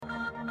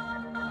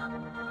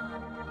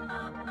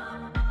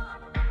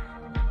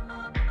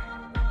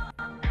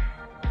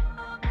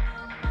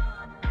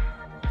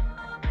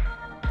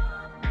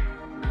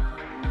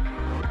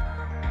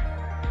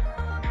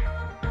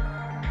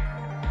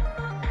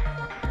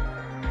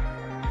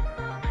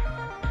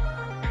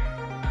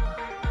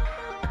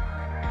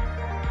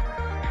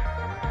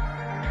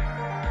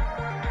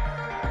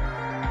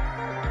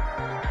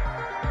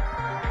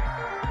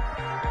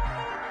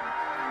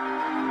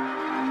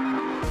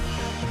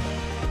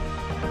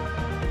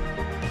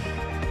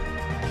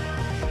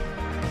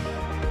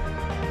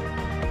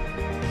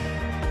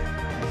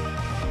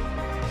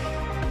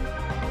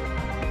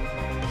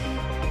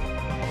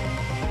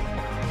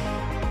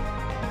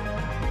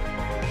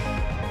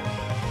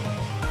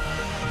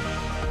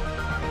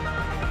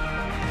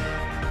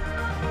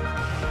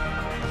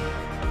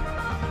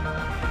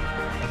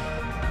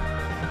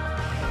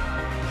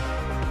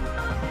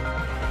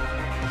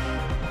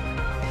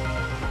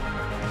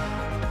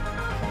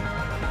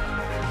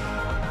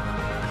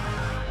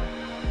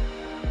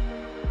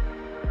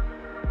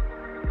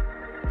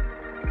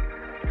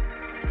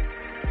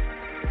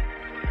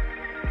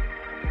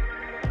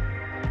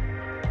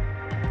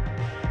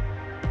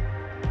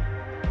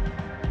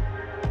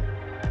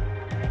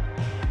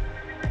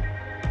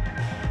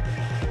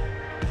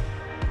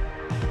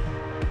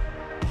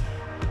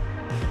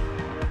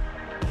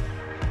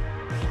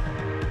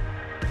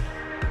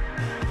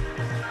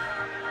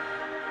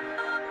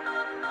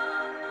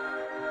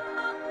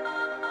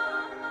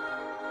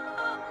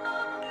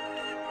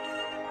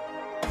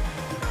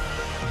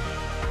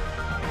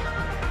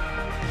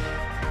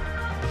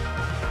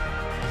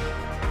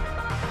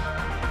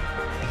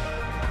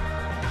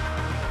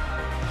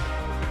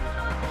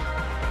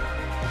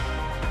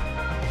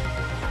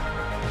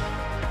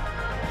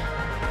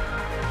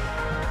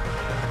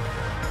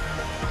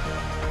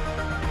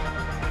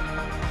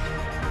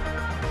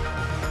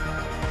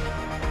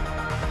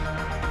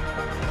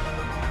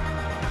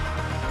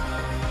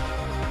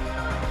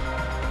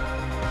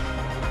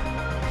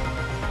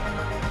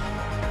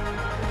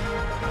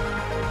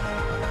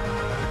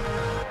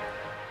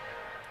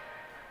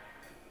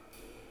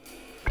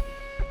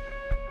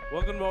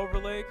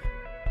Overlake.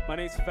 My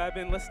name's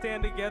Febin. Let's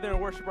stand together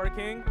and worship our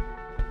King.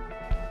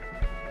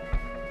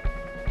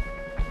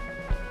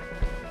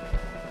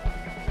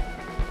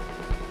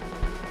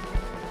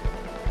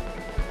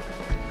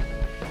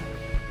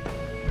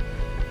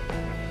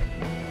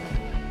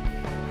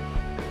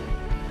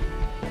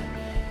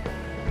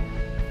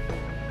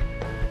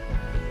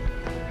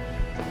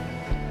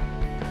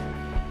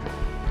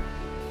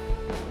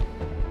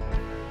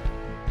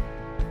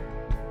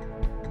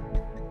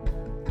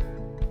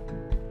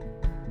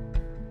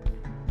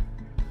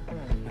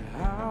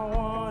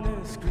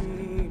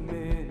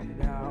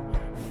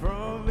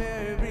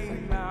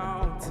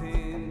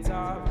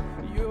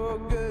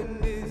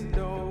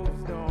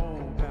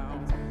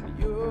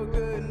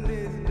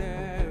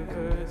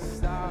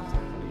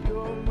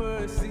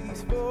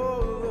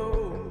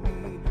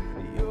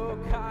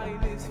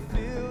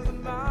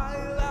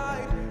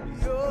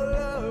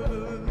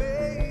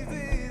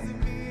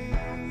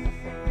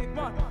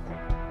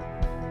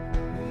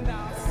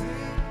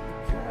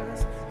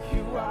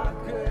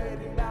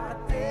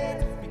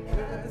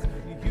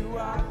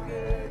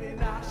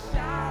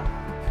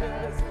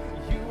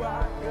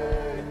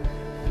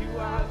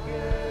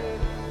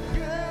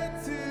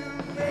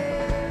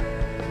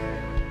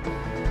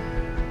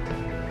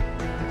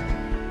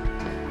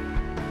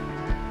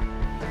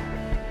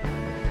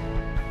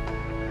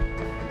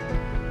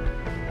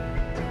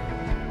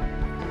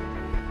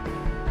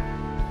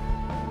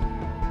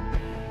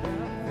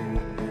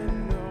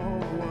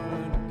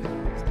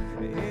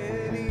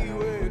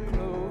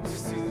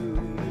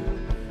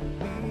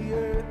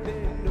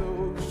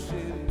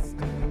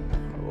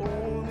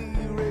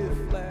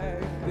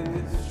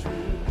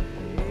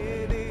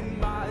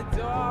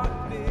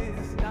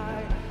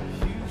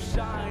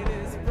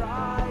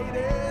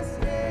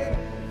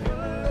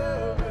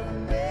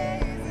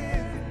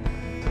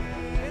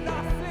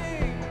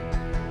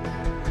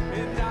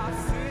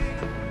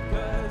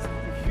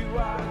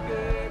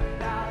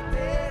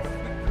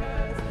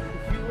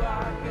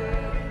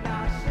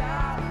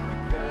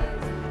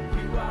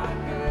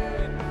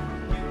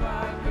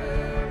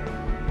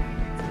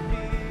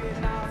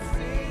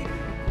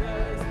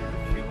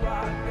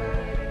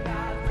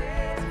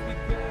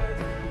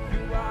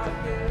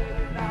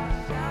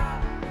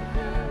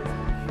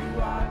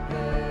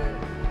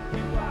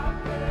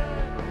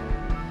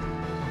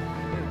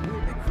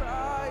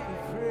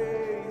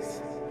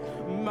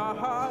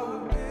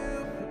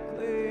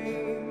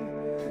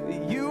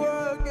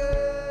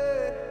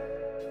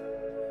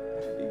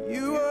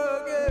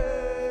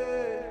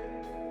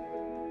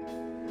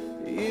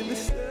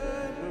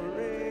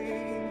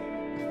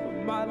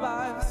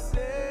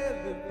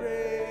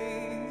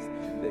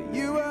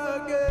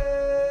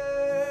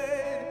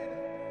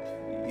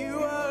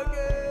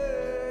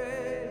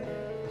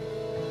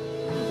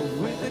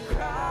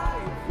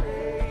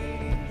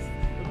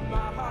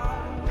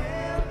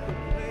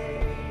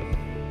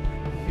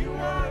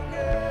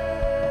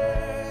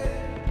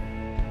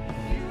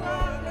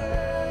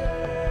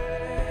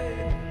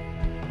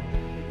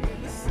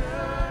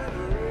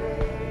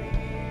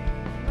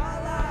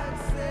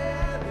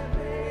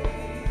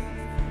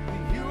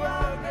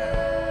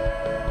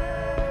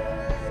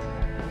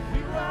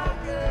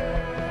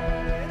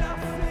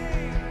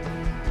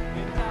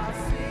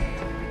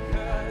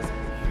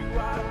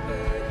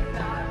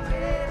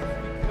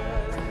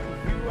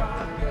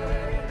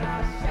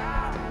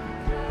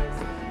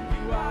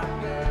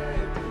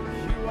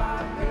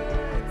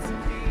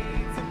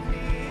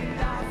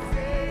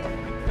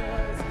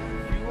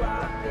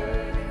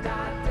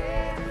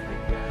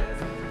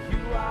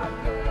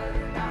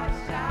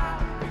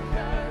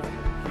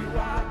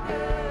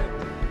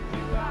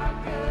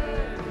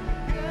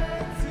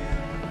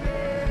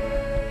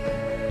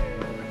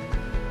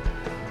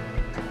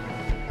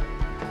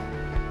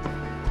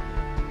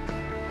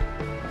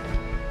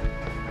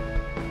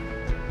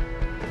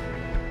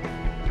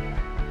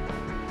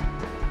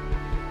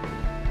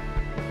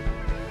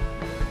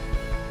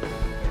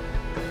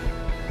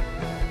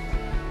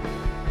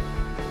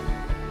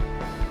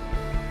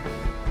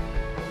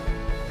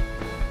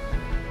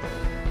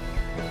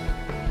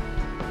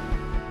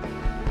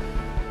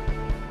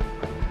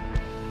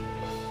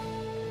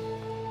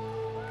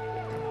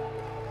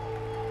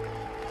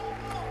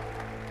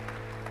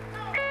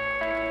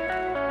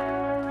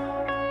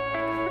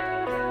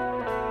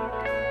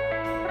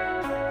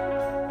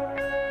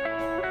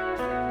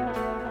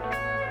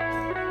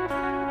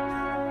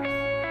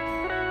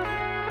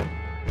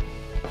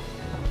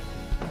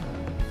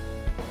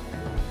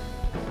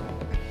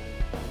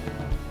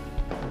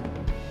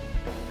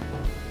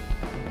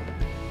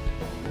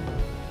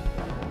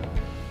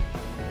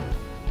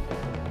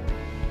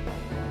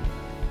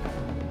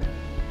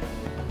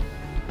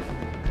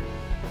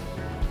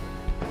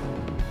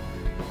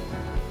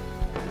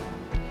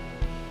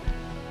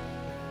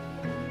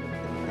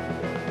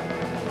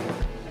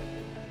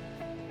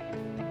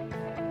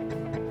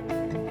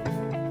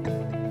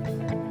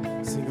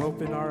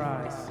 Open our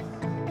eyes,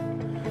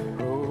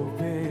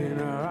 open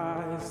our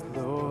eyes,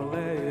 Lord,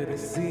 let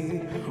us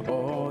see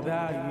all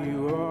that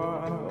you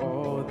are,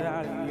 all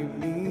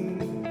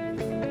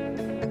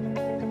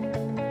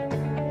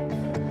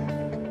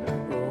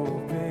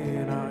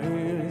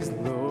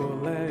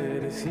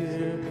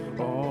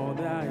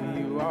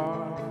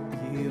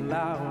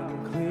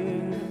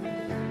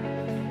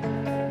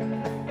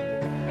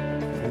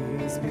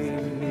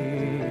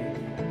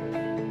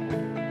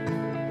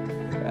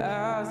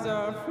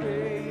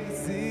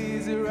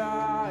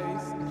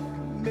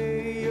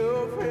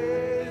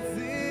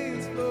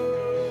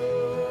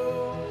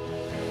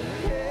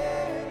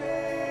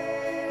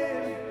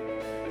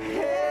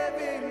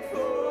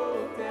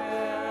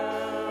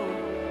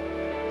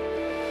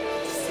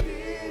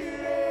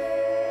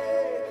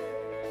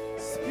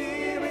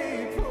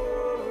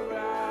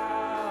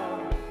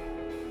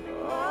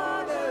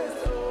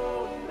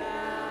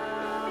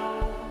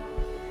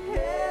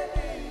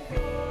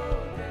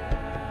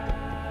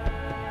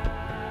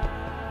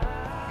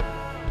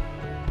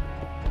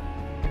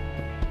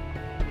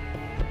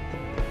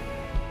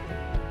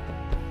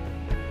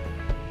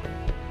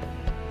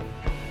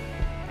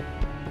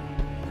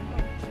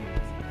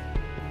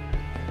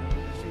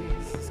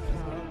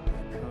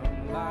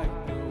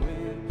like the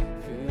wind.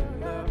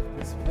 Fill up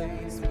this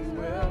place, we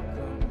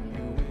welcome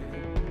you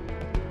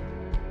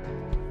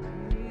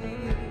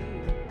in.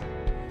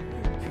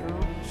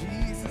 Come,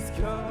 Jesus,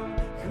 come,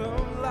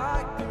 come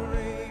like the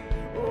rain.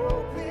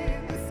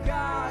 Open the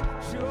sky,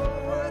 show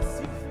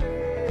us your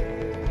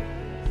face.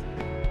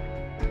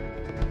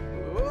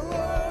 Oh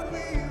Lord,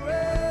 we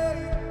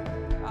wait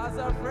as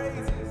our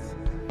praises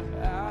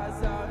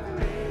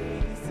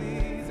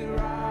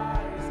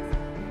rise.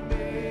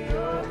 May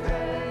your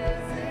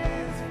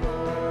presence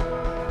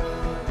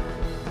fall.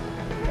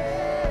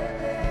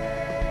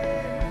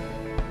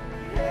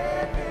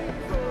 Heaven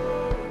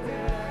fall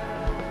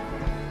down.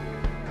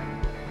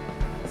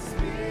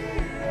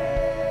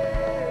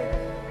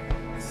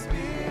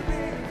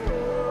 Spirit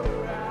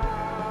pour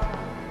out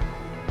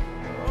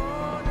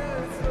on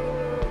us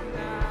all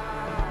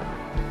now.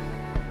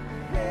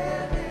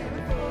 Heaven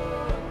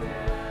fall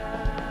down.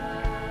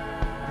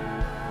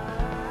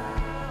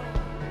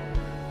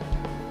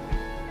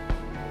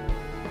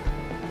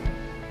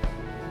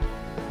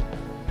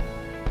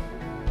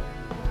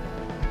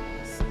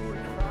 So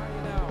we're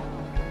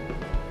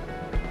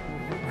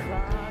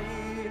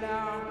crying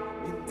out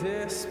in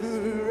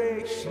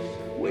desperation,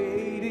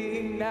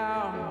 waiting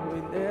now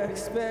in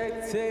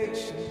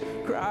expectation,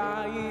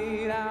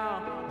 crying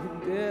out in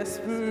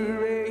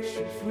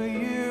desperation for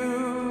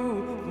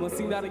you. Let's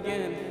sing that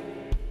again.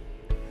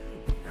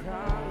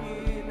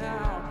 Crying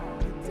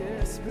out in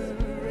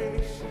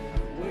desperation,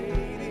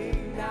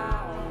 waiting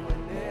now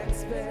in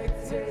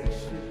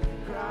expectation,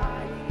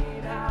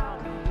 crying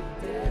out in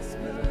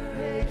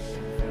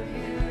desperation for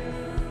you.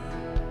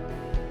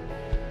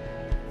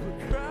 We're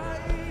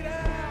crying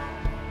out,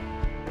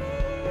 oh,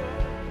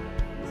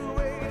 we're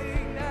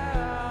waiting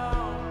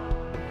now.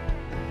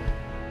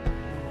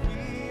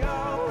 We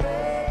are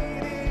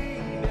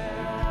waiting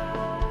now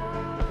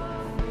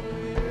for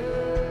you.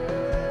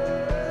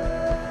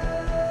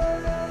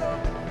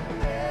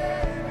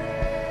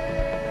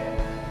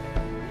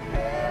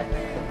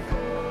 Heaven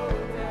fall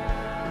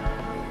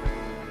down.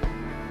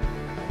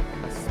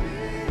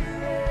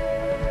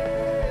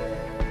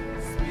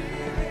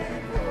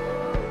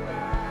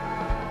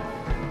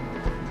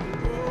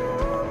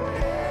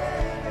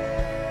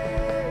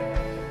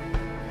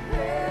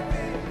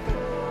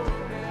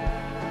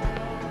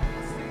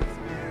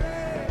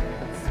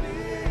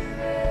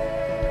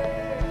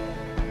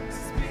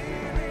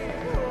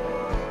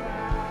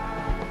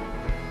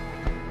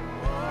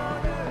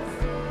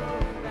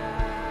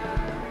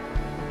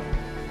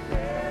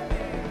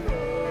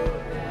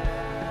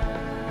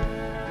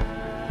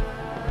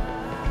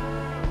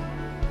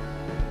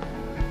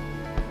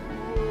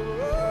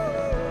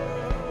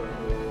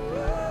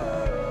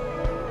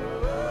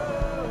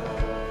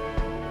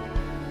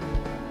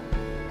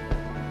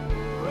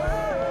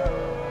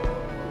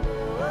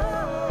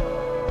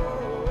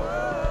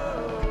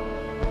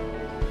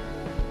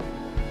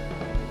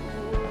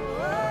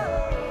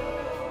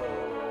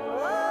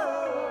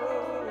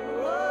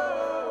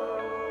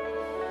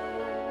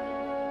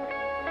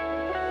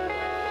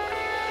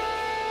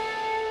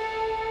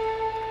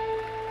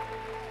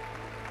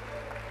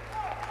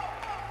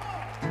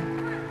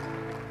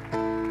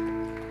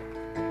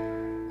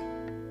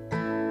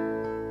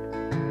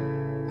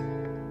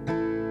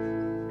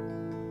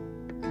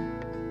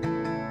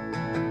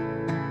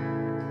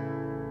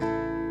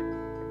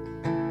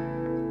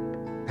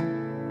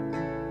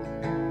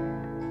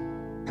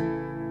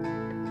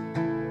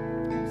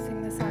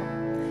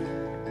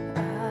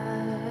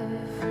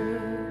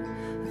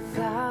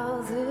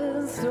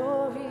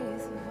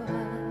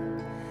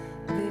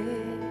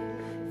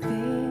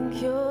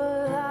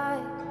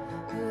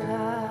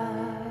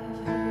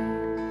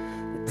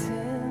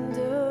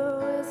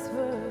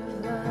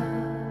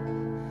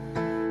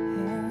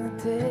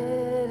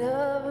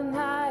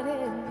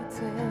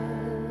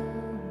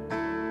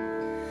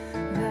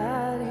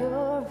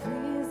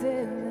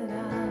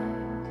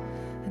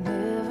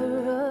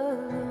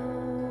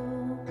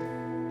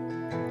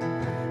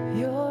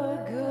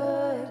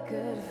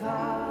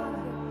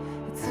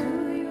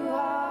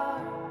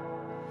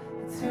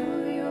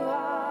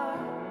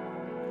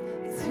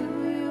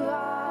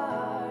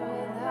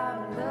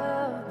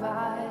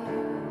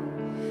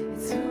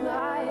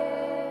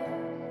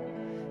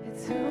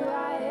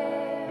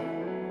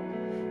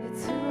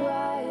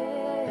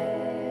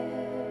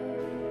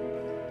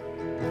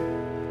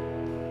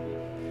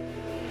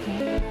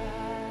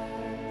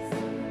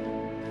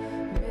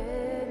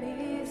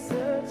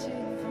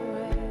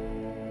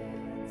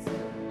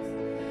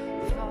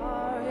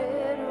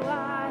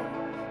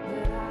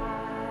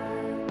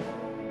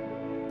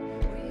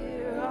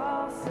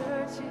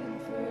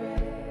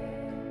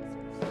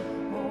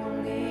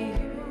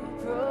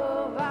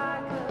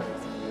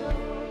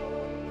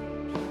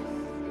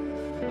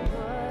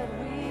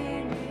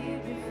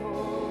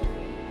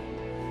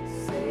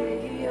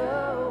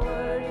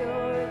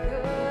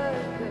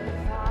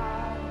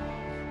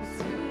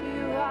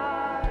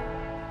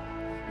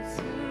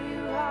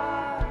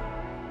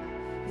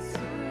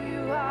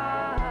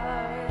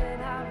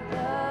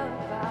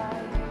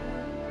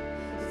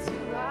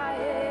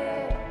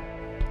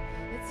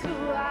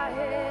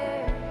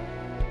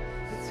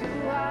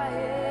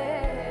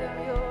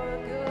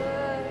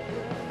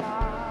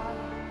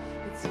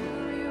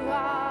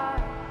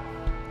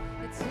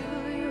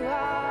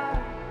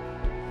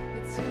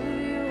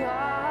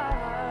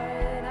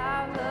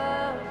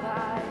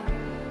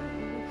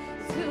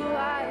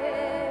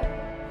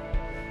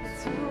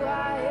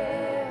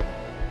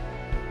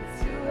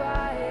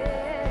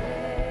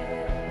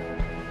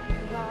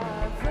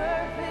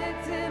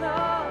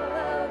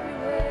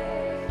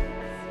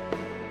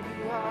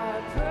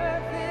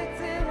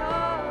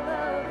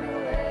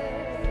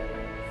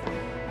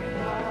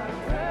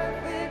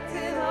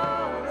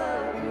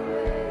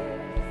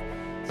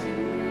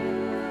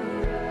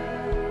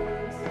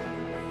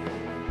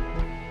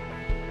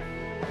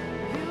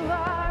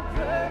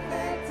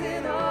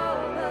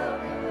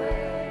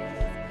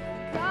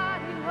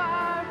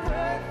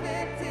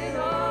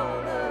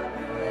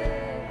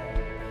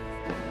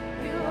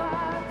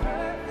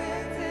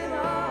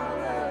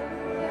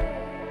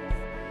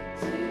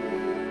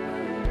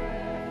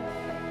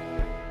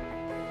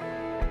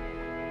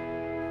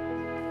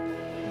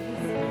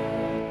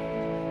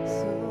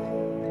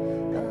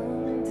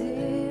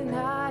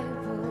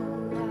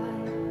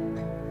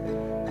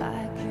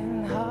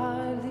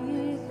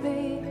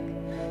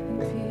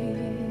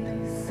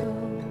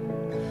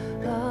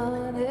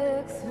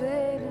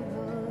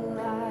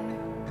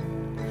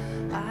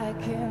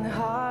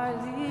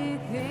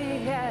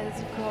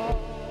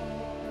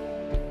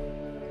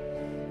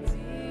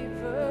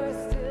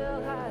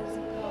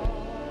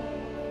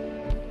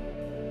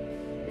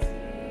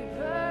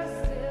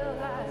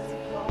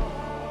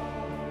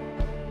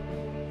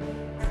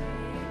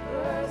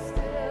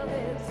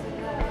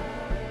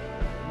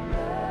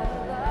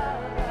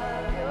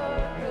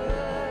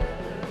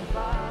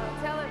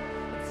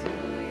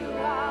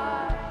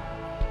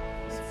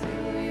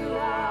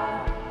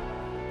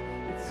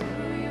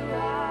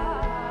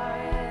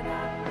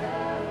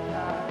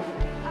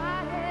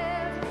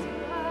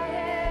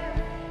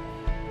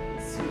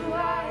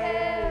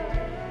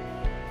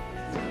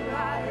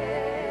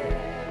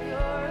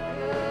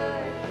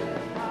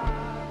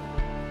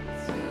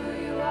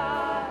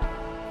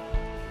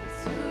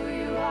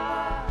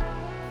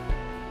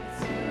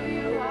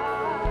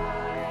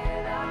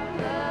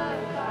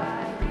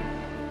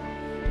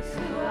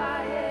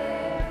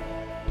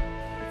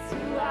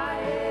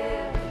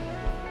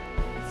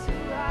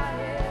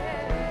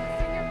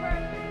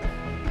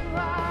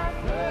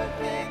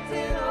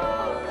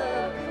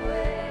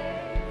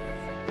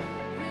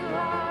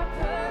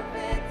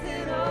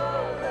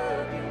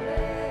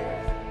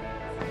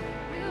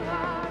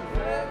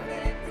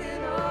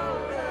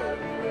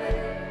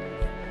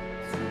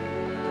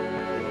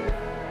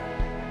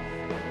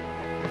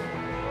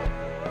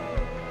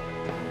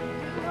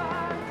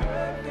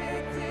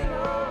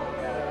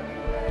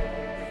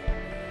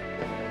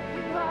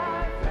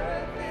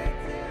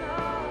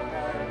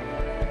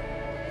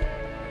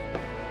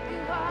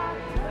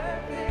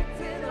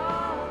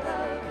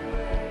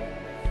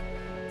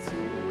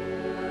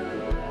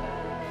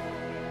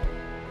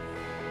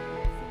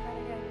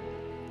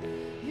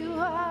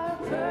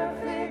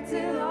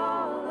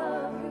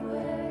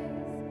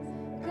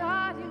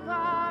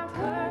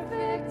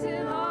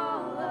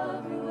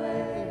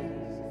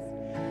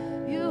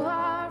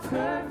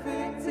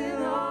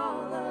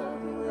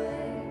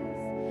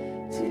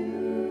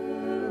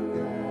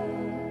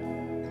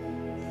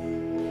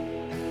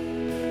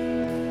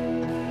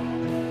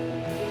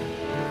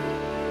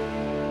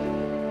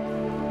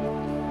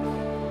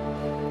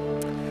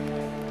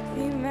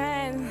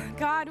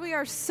 God, we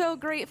are so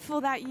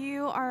grateful that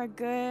you are a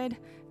good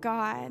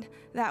God,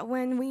 that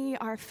when we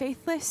are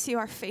faithless, you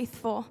are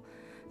faithful,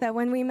 that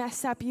when we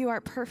mess up, you are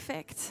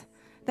perfect,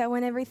 that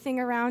when everything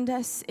around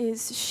us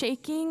is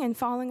shaking and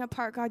falling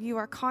apart, God, you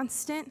are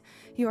constant,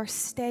 you are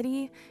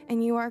steady,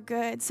 and you are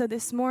good. So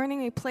this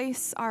morning, we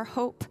place our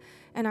hope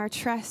and our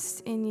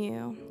trust in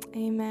you.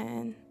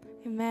 Amen.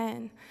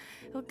 Amen.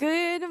 Well,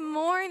 good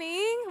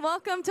morning.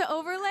 Welcome to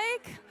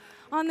Overlake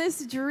on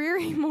this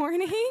dreary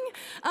morning.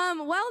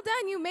 Well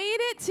done. You made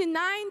it to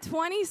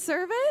 9:20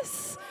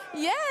 service.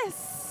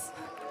 Yes.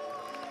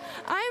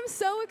 I am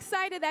so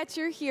excited that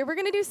you're here. We're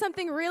going to do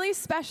something really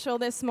special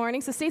this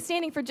morning, so stay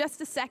standing for just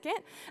a second.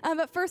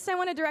 But first, I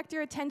want to direct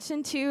your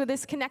attention to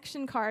this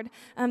connection card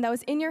that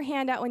was in your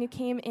handout when you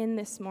came in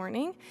this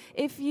morning.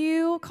 If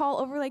you call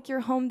Overlake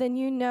your home, then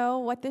you know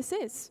what this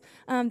is,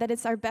 that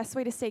it's our best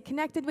way to stay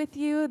connected with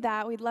you,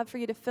 that we'd love for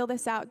you to fill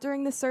this out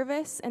during the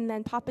service and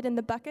then pop it in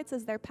the buckets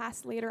as they're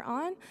passed later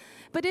on.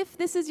 But if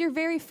this is your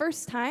very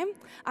first time,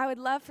 I would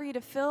love for you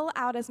to fill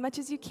out as much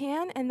as you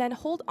can and then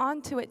hold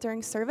on to it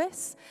during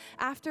service.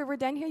 After we're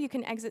done here, you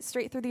can exit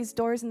straight through these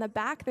doors in the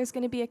back. There's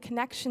going to be a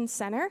connection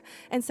center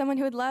and someone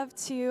who would love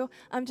to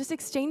just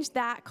exchange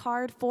that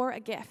card for a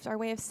gift, our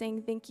way of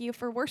saying thank you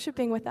for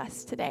worshiping with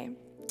us today.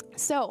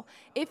 So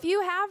if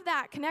you have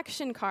that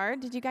connection card,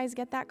 did you guys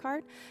get that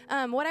card?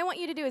 What I want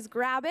you to do is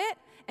grab it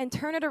and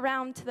turn it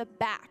around to the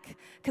back,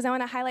 because I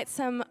want to highlight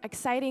some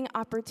exciting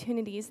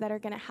opportunities that are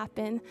going to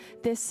happen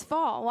this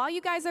fall. While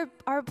you guys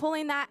are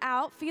pulling that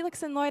out,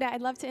 Felix and Loida,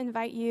 I'd love to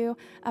invite you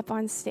up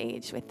on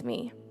stage with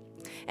me.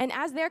 And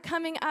as they're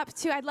coming up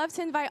too, I'd love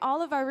to invite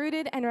all of our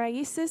Rooted and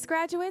Raíces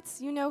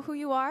graduates. You know who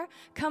you are.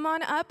 Come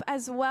on up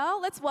as well.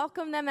 Let's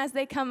welcome them as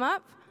they come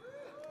up.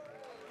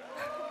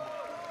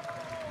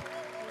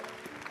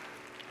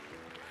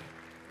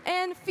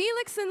 And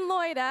Felix and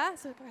Loida,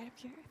 so right up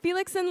here.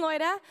 Felix and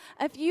Loida,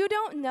 if you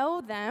don't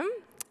know them,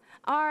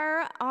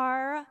 are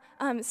our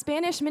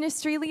Spanish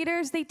ministry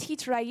leaders. They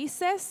teach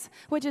Raíces,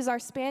 which is our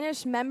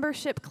Spanish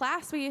membership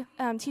class. We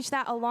teach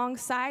that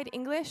alongside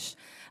English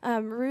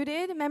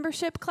Rooted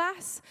membership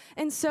class.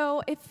 And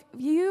so if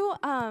you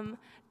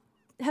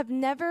have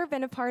never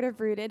been a part of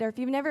Rooted, or if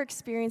you've never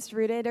experienced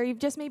Rooted, or you've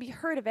just maybe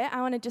heard of it,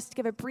 I want to just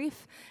give a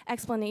brief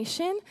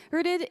explanation.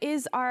 Rooted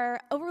is our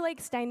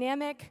Overlake's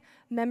dynamic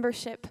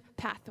membership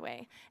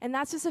pathway. And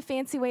that's just a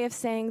fancy way of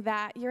saying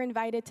that you're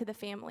invited to the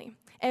family.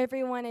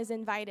 Everyone is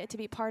invited to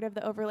be part of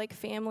the Overlake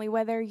family,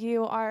 whether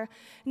you are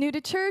new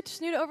to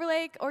church, new to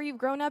Overlake, or you've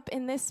grown up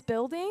in this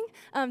building.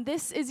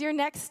 This is your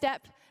next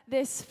step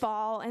this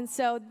fall. And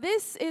so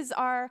this is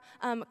our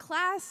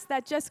class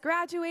that just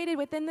graduated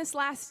within this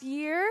last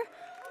year.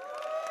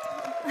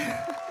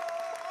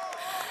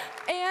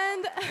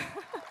 And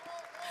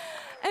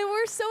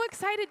we're so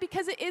excited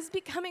because it is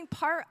becoming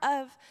part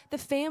of the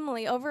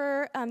family.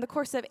 Over the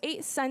course of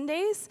 8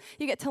 Sundays,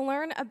 you get to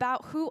learn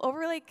about who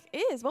Overlake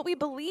is, what we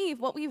believe,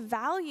 what we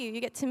value.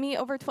 You get to meet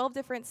over 12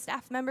 different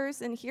staff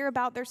members and hear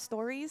about their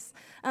stories,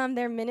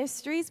 their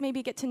ministries,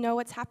 maybe get to know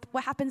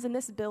what happens in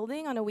this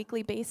building on a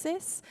weekly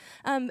basis.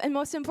 And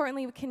most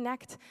importantly, we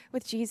connect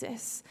with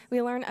Jesus.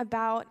 We learn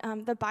about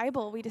the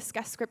Bible. We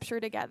discuss Scripture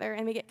together,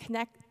 and we get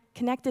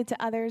connected to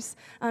others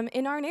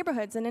in our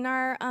neighborhoods and in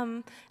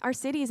our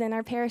cities and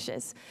our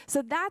parishes.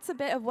 So that's a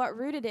bit of what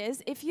Rooted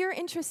is. If you're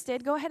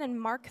interested, go ahead and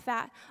mark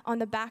that on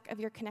the back of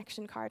your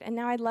connection card. And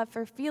now I'd love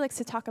for Felix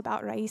to talk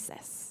about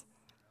Raíces.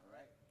 All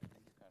right. Thank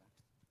you, Cara.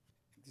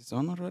 Is this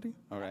on already?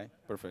 All right.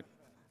 Perfect.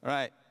 All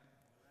right.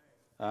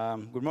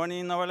 Good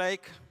morning,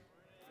 Overlake.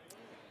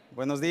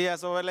 Buenos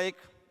días, Overlake.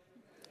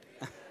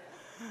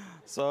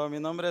 So, mi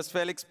nombre es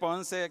Félix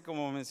Ponce,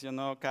 como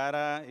mencionó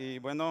Cara, y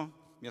bueno,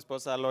 mi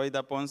esposa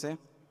Loida Ponce.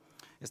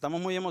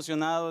 Estamos muy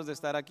emocionados de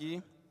estar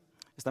aquí.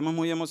 Estamos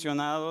muy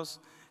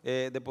emocionados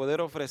de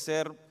poder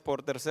ofrecer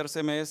por tercer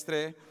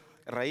semestre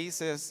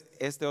Raíces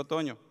este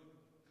otoño.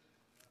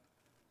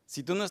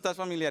 Si tú no estás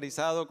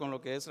familiarizado con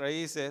lo que es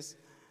Raíces,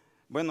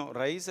 bueno,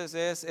 Raíces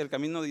es el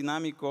camino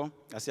dinámico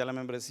hacia la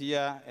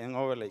membresía en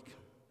Overlake,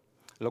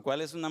 lo cual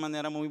es una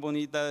manera muy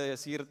bonita de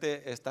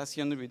decirte, estás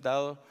siendo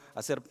invitado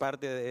a ser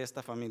parte de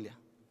esta familia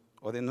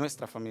o de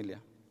nuestra familia.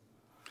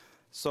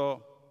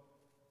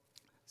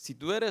 Si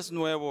tú eres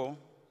nuevo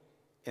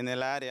en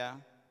el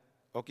área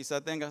o quizá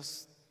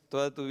tengas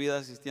toda tu vida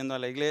asistiendo a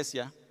la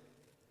iglesia,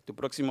 tu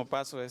próximo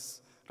paso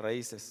es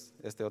Raíces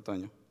este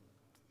otoño.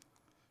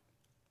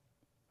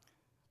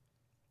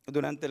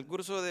 Durante el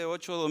curso de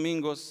 8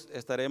 domingos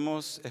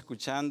estaremos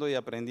escuchando y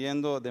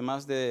aprendiendo de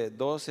más de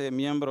 12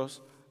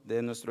 miembros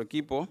de nuestro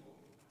equipo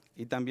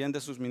y también de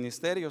sus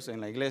ministerios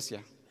en la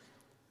iglesia.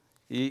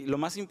 Y lo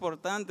más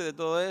importante de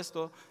todo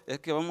esto es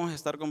que vamos a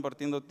estar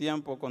compartiendo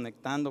tiempo,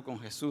 conectando con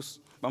Jesús.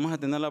 Vamos a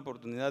tener la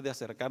oportunidad de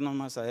acercarnos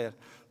más a Él,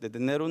 de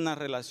tener una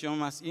relación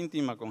más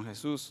íntima con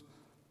Jesús.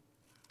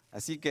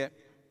 Así que,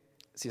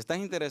 si estás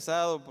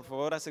interesado, por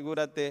favor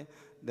asegúrate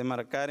de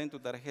marcar en tu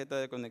tarjeta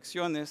de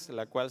conexiones,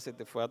 la cual se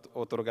te fue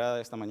otorgada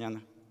esta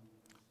mañana.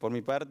 Por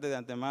mi parte, de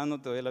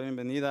antemano, te doy la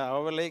bienvenida a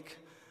Overlake,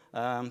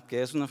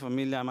 que es una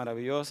familia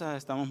maravillosa.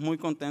 Estamos muy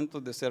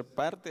contentos de ser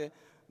parte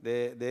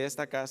de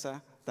esta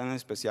casa tan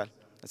especial.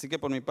 Así que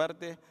por mi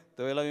parte,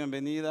 te doy la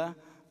bienvenida.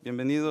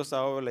 Bienvenidos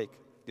a Overlake.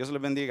 Dios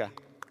les bendiga.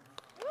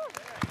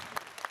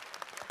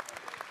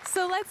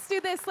 So let's do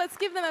this. Let's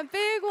give them a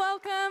big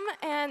welcome,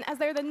 and as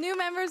they're the new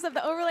members of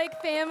the Overlake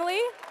family.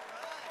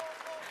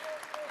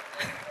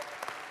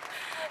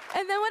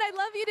 And then what I'd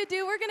love you to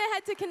do, we're going to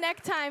head to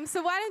Connect Time.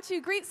 So why don't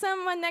you greet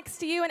someone next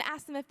to you and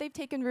ask them if they've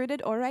taken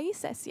Rooted or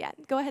Raíces yet.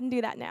 Go ahead and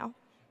do that now.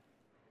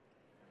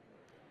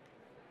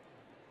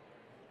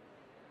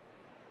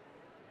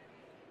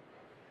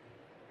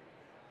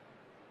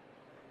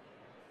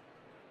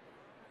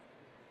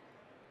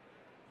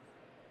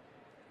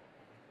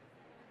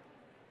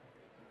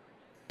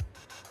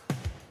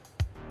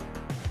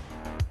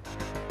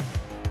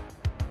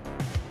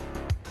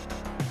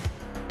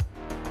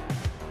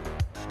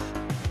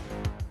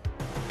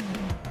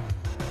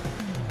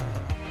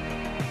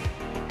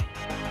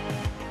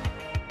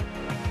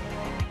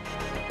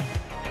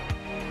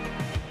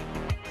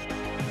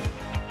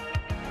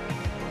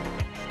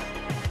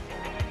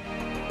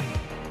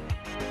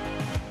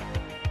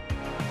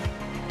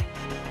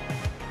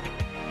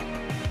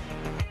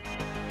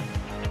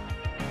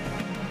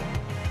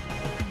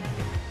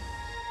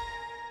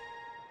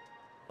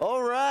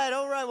 All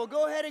right. Well,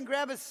 go ahead and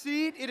grab a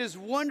seat. It is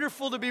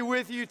wonderful to be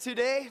with you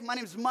today. My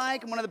name is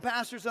Mike. I'm one of the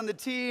pastors on the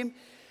team.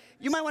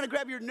 You might want to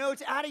grab your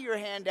notes out of your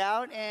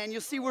handout, and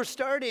you'll see we're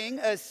starting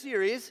a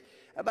series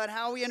about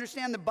how we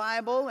understand the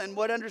Bible and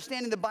what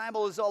understanding the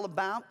Bible is all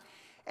about.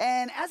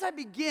 And as I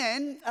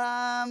begin,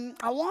 I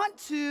want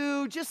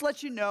to just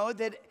let you know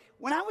that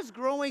when I was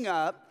growing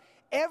up,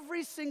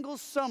 every single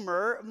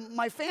summer,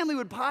 my family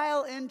would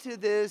pile into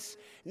this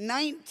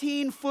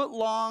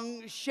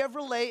 19-foot-long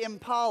Chevrolet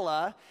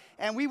Impala,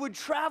 and we would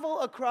travel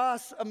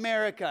across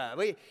America.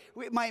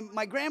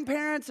 My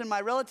grandparents and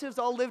my relatives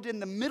all lived in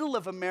the middle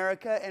of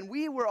America, and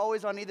we were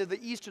always on either the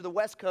East or the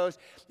West Coast.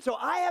 So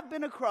I have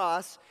been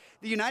across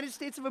the United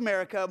States of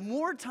America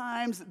more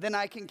times than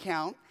I can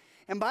count.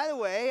 And by the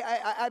way,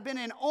 I've been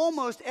in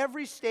almost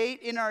every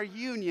state in our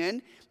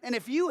union. And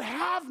if you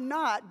have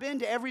not been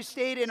to every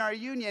state in our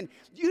union,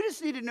 you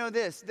just need to know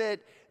this, that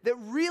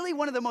really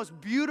one of the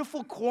most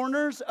beautiful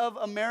corners of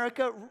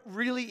America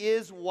really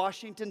is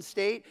Washington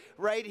State,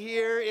 right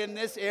here in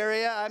this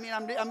area. I mean,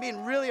 I'm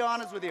being really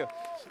honest with you.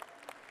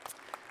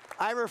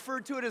 I refer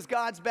to it as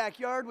God's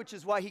backyard, which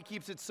is why he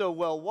keeps it so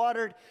well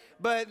watered.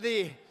 But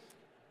the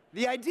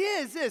idea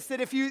is this,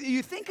 that if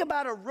you think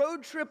about a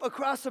road trip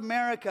across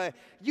America,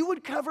 you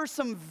would cover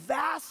some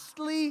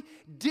vastly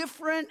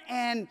different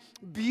and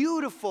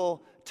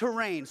beautiful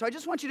terrain. So I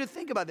just want you to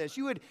think about this.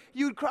 You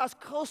would cross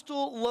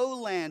coastal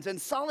lowlands and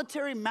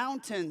solitary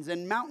mountains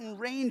and mountain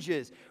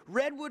ranges,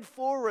 redwood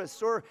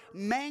forests or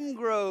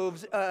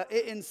mangroves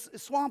in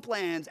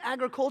swamplands,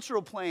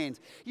 agricultural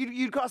plains.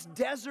 You'd cross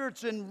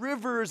deserts and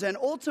rivers, and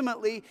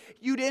ultimately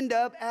you'd end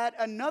up at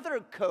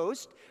another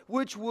coast,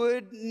 which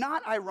would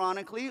not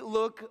ironically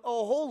look a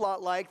whole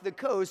lot like the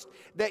coast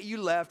that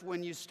you left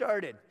when you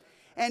started.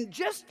 And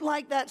just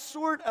like that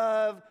sort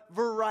of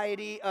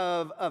variety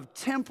of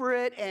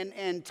temperate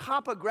and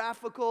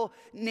topographical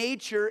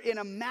nature in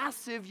a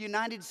massive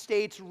United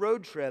States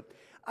road trip,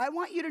 I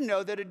want you to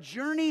know that a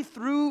journey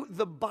through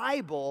the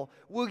Bible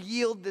will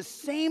yield the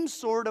same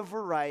sort of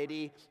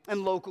variety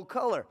and local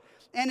color.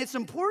 And it's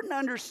important to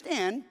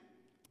understand,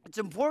 it's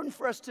important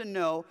for us to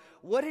know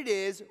what it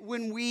is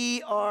when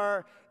we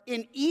are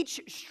in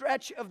each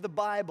stretch of the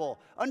Bible,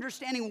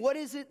 understanding what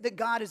is it that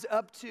God is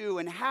up to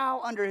and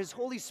how, under his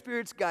Holy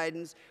Spirit's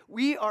guidance,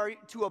 we are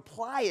to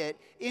apply it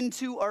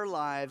into our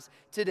lives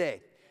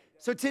today.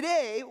 So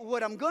today,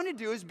 what I'm going to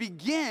do is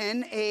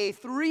begin a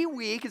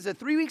 3-week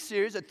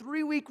series, a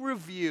 3-week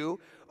review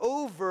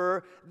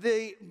over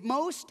the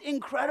most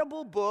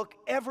incredible book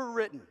ever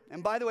written.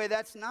 And by the way,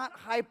 that's not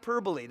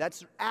hyperbole,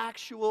 that's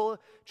actual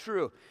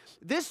true.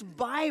 This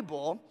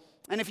Bible,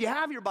 and if you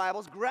have your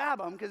Bibles, grab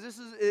them, because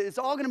it's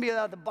all going to be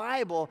about the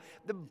Bible.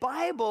 The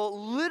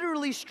Bible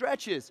literally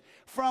stretches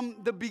from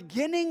the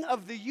beginning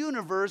of the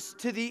universe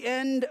to the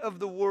end of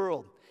the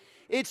world.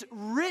 It's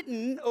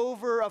written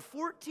over a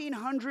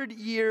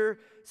 1,400-year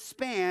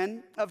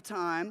span of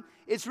time.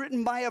 It's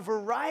written by a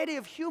variety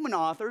of human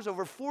authors,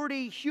 over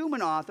 40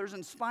 human authors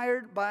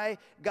inspired by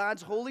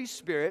God's Holy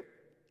Spirit.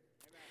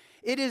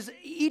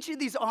 Each of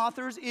these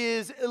authors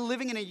is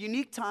living in a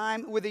unique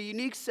time with a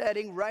unique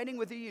setting, writing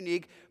with a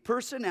unique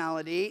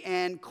personality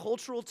and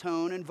cultural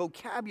tone and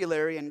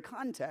vocabulary and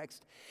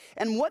context.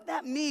 And what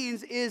that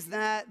means is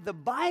that the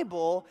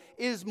Bible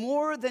is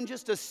more than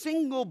just a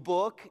single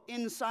book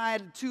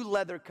inside 2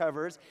 leather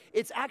covers.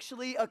 It's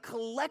actually a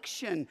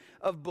collection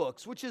of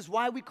books, which is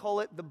why we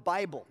call it the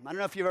Bible. I don't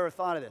know if you've ever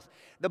thought of this.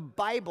 The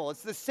Bible,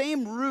 it's the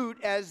same root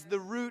as the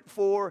root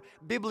for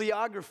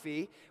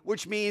bibliography,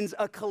 which means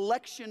a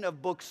collection of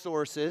book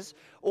sources,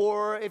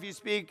 or if you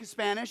speak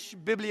Spanish,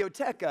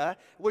 biblioteca,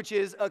 which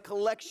is a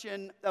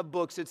collection of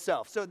books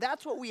itself. So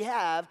that's what we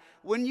have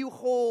when you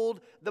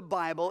hold the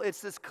Bible.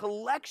 It's this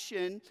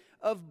collection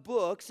of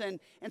books. And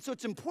so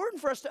it's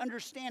important for us to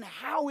understand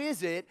how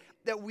is it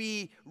that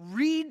we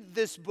read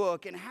this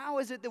book and how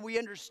is it that we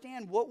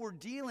understand what we're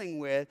dealing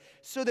with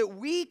so that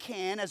we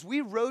can, as we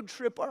road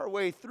trip our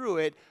way through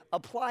it,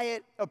 apply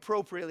it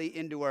appropriately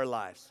into our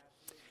lives.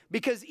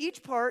 Because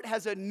each part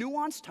has a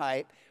nuanced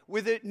type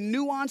with a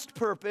nuanced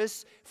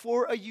purpose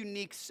for a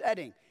unique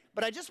setting.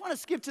 But I just want to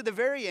skip to the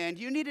very end.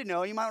 You need to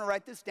know, you might want to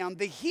write this down,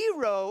 the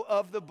hero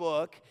of the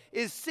book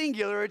is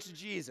singular, it's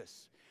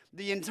Jesus.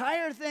 The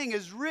entire thing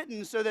is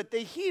written so that the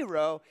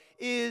hero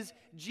is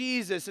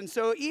Jesus. And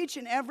so each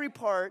and every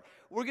part,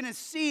 we're going to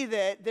see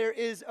that there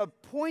is a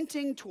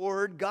pointing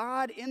toward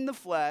God in the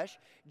flesh,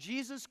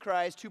 Jesus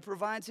Christ, who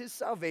provides his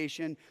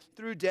salvation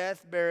through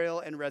death, burial,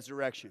 and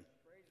resurrection.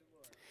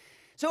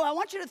 So I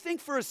want you to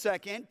think for a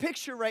second,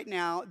 picture right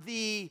now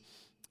the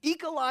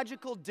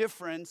ecological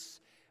difference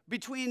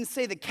between,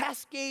 say, the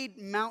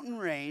Cascade Mountain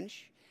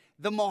Range,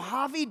 the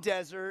Mojave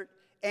Desert,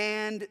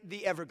 and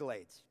the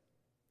Everglades.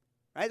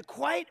 Right?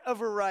 Quite a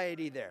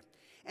variety there.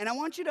 And I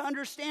want you to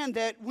understand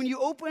that when you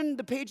open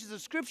the pages of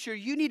Scripture,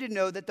 you need to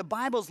know that the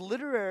Bible's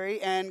literary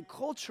and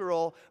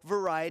cultural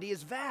variety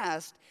is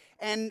vast,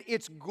 and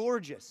it's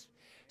gorgeous.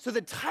 So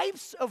the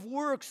types of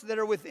works that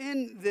are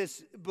within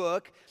this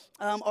book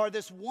are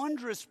this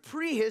wondrous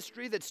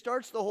prehistory that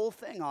starts the whole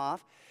thing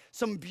off,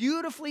 some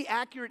beautifully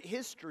accurate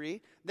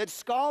history that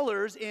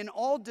scholars in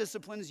all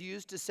disciplines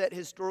use to set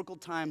historical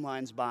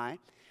timelines by.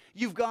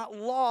 You've got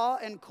law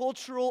and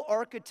cultural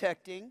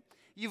architecting.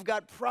 You've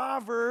got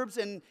proverbs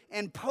and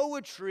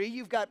poetry.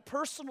 You've got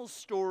personal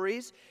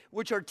stories,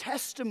 which are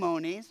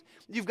testimonies.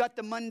 You've got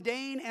the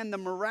mundane and the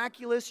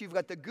miraculous. You've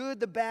got the good,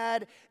 the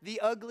bad,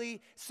 the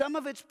ugly. Some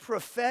of it's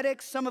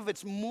prophetic, some of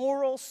it's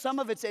moral, some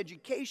of it's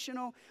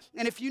educational.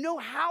 And if you know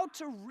how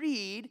to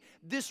read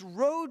this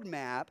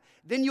roadmap,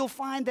 then you'll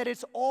find that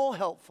it's all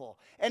helpful,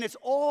 and it's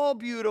all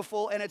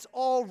beautiful, and it's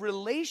all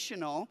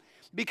relational.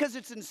 Because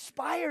it's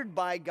inspired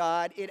by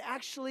God, it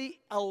actually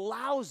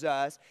allows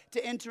us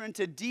to enter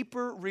into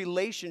deeper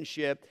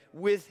relationship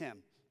with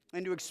him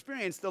and to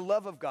experience the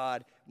love of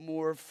God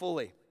more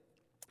fully.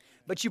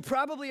 But you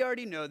probably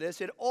already know this.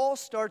 It all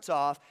starts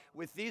off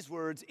with these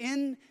words,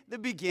 in the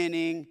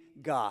beginning,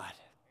 God.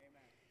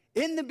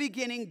 Amen. In the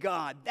beginning,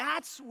 God.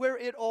 That's where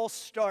it all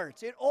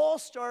starts. It all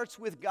starts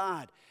with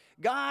God.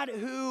 God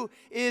who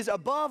is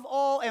above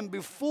all and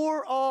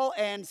before all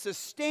and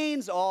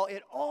sustains all.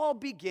 It all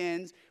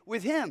begins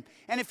with him.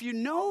 And if you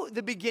know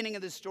the beginning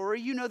of the story,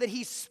 you know that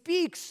he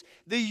speaks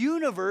the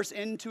universe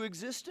into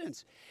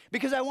existence.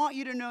 Because I want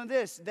you to know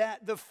this,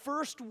 that the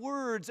first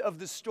words of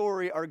the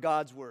story are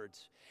God's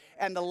words.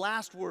 And the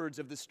last words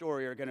of the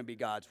story are going to be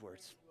God's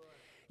words.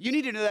 You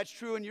need to know that's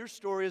true in your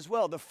story as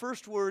well. The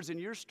first words in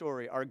your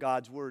story are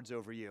God's words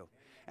over you.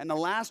 And the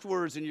last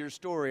words in your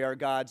story are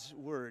God's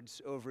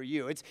words over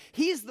you.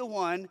 He's the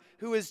one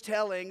who is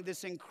telling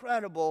this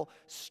incredible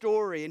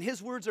story. And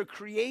his words are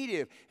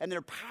creative, and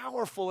they're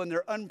powerful, and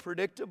they're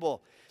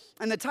unpredictable.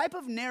 And the type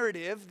of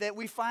narrative that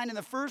we find in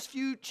the first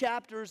few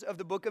chapters of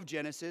the book of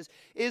Genesis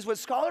is what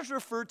scholars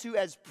refer to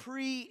as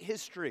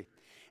prehistory.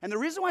 And the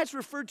reason why it's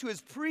referred to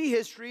as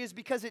prehistory is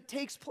because it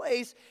takes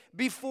place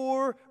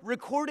before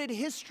recorded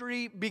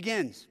history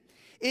begins.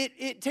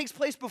 It takes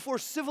place before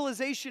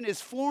civilization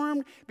is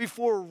formed,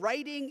 before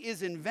writing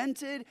is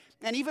invented,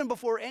 and even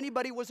before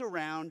anybody was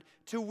around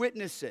to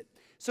witness it.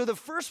 So the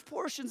first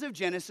portions of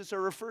Genesis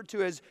are referred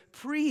to as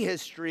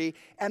prehistory,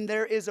 and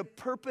there is a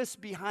purpose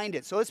behind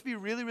it. So let's be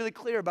really, really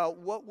clear about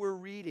what we're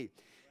reading.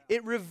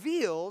 It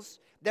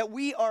reveals that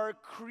we are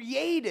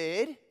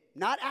created,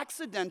 not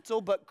accidental,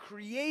 but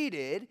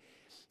created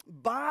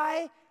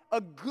by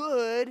a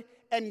good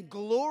and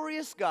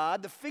glorious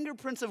God. The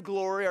fingerprints of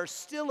glory are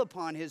still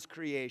upon his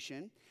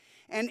creation.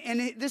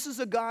 And this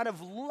is a God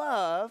of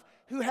love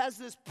who has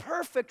this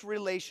perfect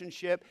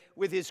relationship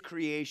with his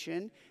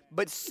creation,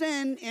 but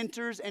sin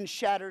enters and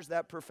shatters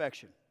that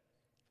perfection.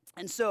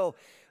 And so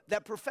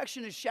that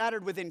perfection is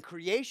shattered within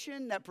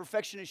creation, that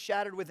perfection is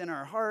shattered within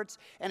our hearts,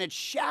 and it's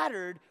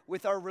shattered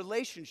with our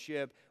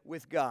relationship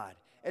with God.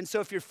 And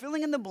so if you're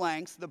filling in the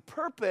blanks, the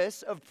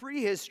purpose of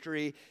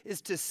prehistory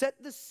is to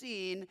set the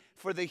scene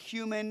for the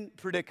human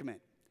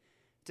predicament.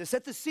 To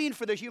set the scene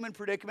for the human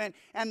predicament.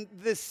 And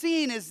the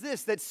scene is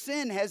this, that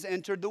sin has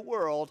entered the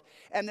world,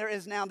 and there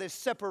is now this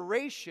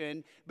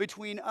separation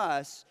between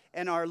us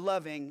and our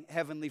loving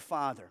Heavenly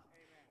Father.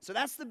 So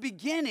that's the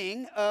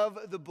beginning of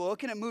the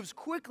book, and it moves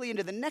quickly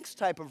into the next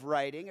type of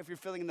writing, if you're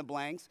filling in the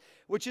blanks,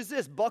 which is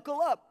this, buckle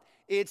up.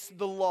 It's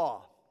the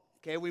law.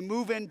 Okay, we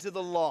move into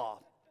the law.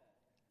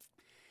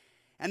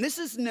 And this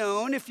is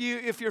known, if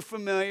you're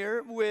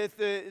familiar with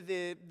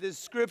the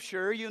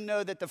scripture, you'll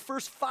know that the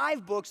first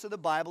 5 books of the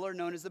Bible are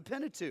known as the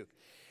Pentateuch.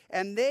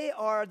 And they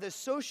are the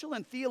social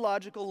and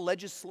theological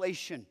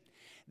legislation.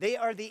 They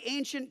are the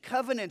ancient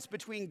covenants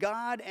between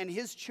God and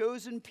his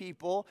chosen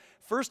people.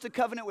 First a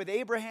covenant with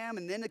Abraham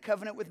and then a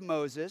covenant with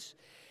Moses.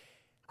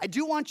 I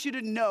do want you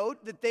to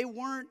note that they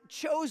weren't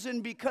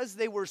chosen because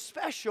they were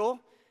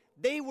special.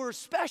 They were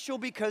special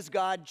because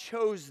God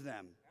chose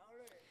them.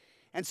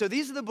 And so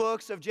these are the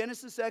books of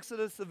Genesis,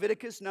 Exodus,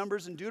 Leviticus,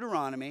 Numbers, and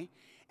Deuteronomy.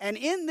 And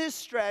in this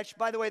stretch,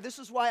 by the way, this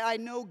is why I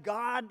know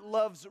God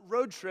loves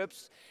road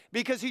trips,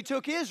 because he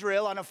took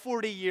Israel on a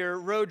 40-year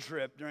road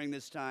trip during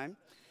this time.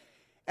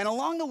 And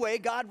along the way,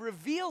 God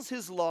reveals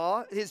his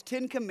law, his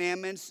 10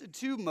 commandments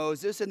to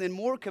Moses, and then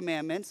more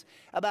commandments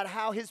about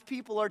how his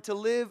people are to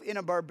live in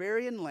a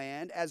barbarian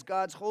land as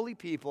God's holy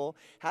people,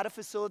 how to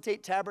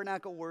facilitate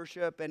tabernacle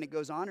worship, and it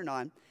goes on and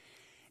on.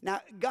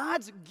 Now,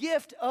 God's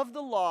gift of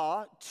the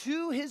law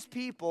to his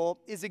people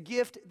is a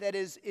gift that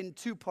is in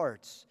two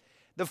parts.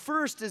 The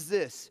first is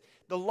this: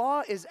 the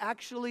law is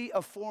actually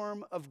a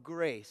form of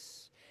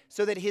grace,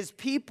 so that his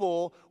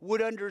people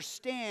would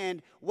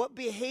understand what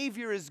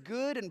behavior is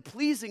good and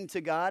pleasing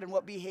to God and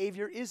what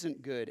behavior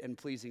isn't good and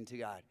pleasing to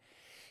God.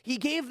 He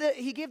gave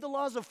the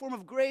laws a form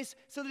of grace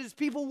so that his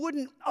people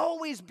wouldn't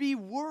always be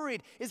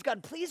worried. Is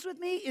God pleased with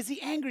me? Is he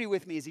angry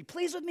with me? Is he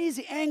pleased with me? Is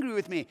he angry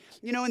with me?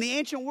 You know, in the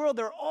ancient world,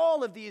 there are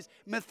all of these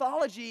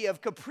mythology of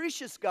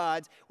capricious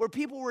gods where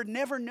people were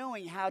never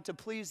knowing how to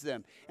please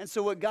them. And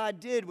so what God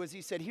did was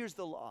he said, here's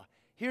the law.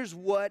 Here's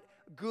what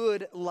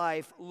good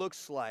life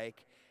looks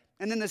like.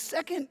 And then the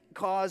second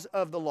cause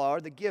of the law,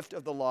 or the gift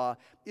of the law,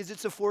 is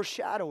it's a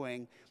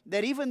foreshadowing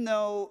that even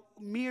though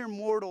mere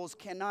mortals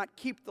cannot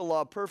keep the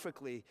law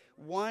perfectly,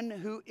 one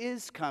who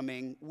is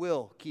coming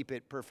will keep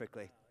it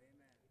perfectly.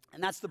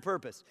 And that's the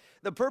purpose.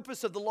 The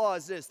purpose of the law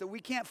is this: that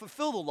we can't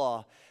fulfill the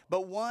law,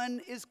 but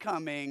one is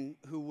coming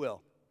who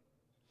will.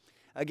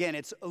 Again,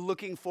 it's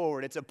looking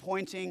forward. It's a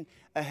pointing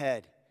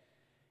ahead.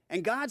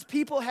 And God's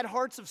people had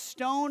hearts of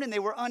stone, and they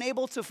were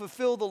unable to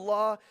fulfill the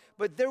law.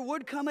 But there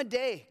would come a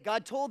day,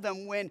 God told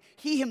them, when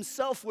he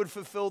himself would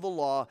fulfill the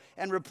law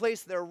and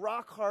replace their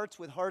rock hearts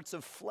with hearts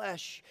of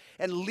flesh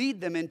and lead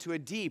them into a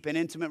deep and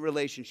intimate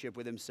relationship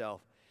with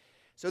himself.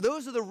 So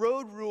those are the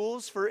road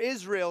rules for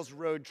Israel's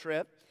road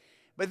trip.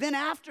 But then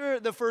after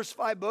the first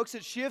 5 books,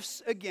 it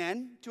shifts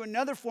again to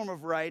another form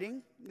of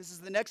writing. This is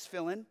the next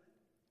fill-in.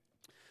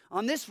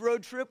 On this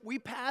road trip, we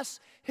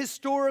pass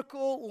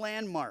historical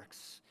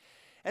landmarks.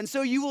 And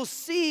so you will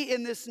see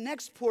in this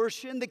next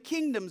portion the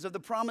kingdoms of the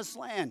promised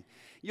land.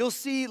 You'll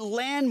see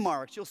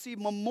landmarks. You'll see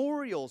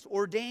memorials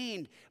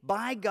ordained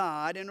by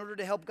God in order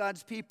to help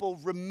God's people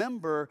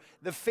remember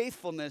the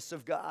faithfulness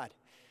of God.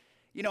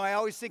 You know, I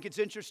always think it's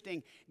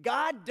interesting.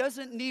 God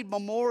doesn't need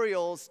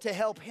memorials to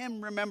help him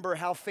remember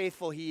how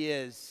faithful he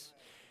is,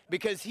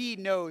 because he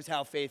knows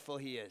how faithful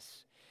he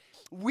is.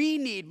 We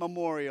need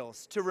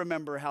memorials to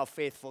remember how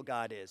faithful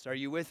God is. Are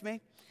you with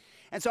me?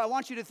 And so I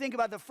want you to think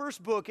about the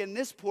first book in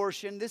this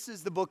portion. This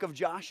is the book of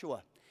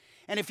Joshua.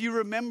 And if you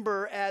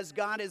remember, as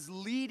God is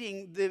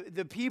leading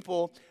the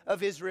people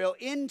of Israel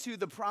into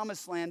the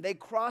promised land, they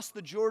cross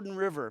the Jordan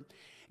River.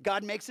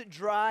 God makes it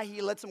dry.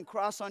 He lets them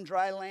cross on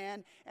dry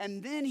land.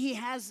 And then he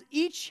has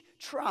each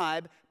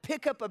tribe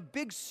pick up a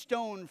big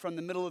stone from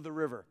the middle of the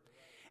river.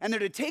 And they're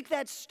to take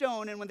that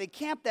stone, and when they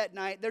camp that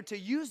night, they're to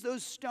use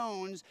those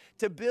stones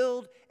to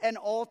build an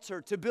altar,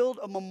 to build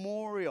a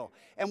memorial.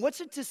 And what's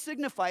it to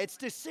signify? It's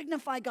to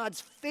signify God's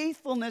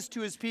faithfulness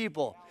to his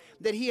people,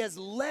 that he has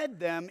led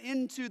them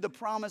into the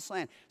promised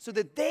land so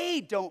that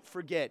they don't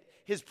forget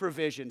his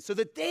provision, so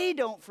that they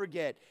don't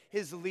forget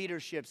his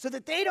leadership, so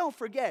that they don't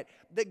forget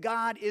that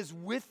God is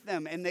with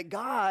them and that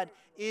God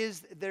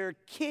is their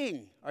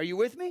king. Are you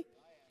with me?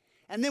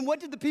 And then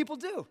what did the people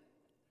do?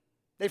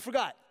 They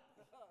forgot.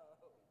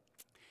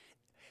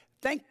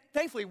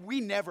 Thankfully, we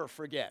never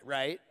forget,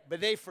 right? But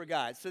they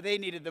forgot, so they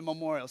needed the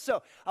memorial.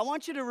 So I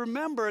want you to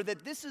remember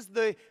that this is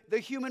the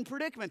human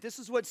predicament. This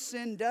is what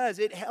sin does.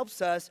 It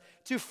helps us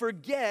to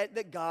forget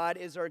that God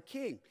is our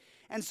king.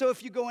 And so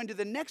if you go into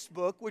the next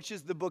book, which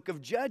is the book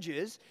of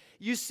Judges,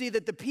 you see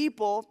that the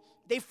people,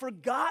 they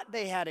forgot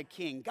they had a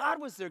king. God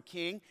was their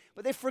king,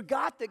 but they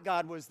forgot that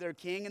God was their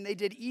king, and they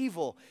did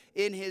evil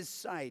in his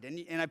sight.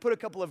 And I put a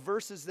couple of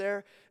verses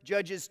there,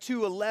 Judges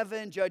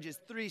 2:11, Judges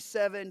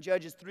 3:7,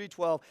 Judges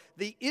 3:12.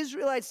 The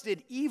Israelites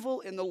did evil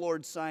in the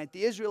Lord's sight.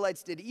 The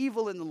Israelites did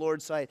evil in the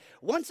Lord's sight.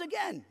 Once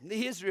again,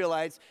 the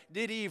Israelites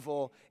did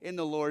evil in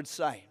the Lord's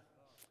sight,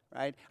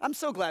 right? I'm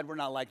so glad we're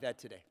not like that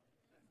today.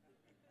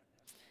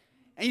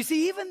 And you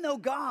see, even though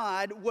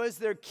God was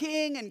their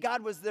king and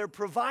God was their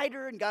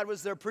provider and God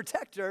was their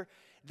protector,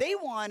 they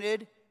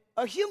wanted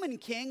a human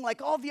king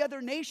like all the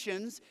other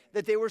nations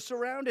that they were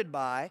surrounded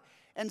by.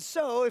 And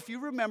so, if you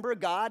remember,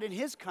 God in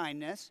his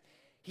kindness,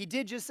 he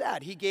did just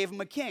that. He gave them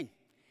a king.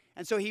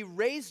 And so he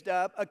raised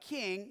up a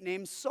king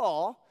named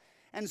Saul.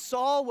 And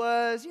Saul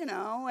was,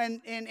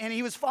 and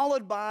he was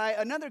followed by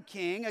another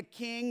king, a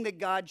king that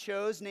God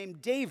chose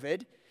named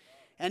David.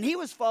 And he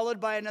was followed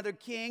by another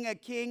king, a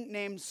king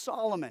named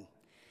Solomon.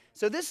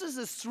 So this is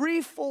a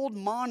threefold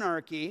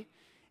monarchy.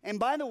 And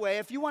by the way,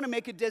 if you want to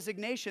make a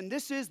designation,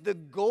 this is the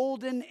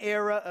golden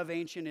era of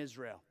ancient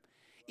Israel.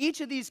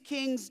 Each of these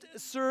kings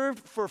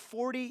served for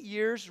 40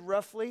 years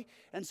roughly,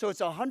 and so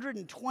it's a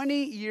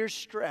 120-year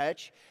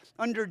stretch.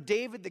 Under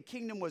David, the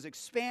kingdom was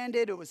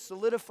expanded, it was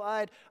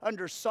solidified.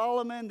 Under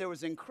Solomon, there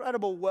was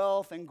incredible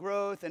wealth and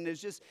growth, and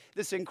there's just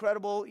this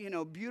incredible,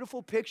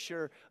 beautiful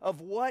picture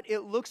of what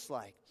it looks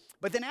like.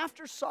 But then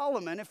after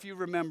Solomon, if you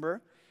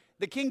remember,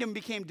 the kingdom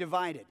became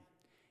divided.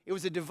 It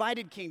was a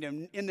divided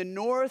kingdom. In the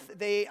north,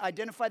 they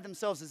identified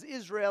themselves as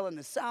Israel. In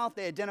the south,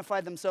 they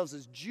identified themselves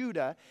as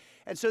Judah.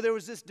 And so there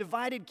was this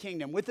divided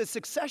kingdom with a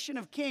succession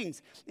of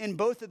kings in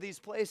both of these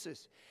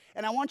places.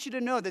 And I want you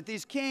to know that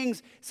these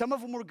kings, some of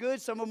them were good,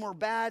 some of them were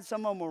bad,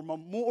 some of them were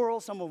moral,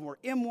 some of them were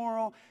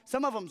immoral.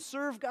 Some of them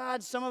served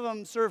God, some of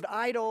them served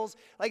idols.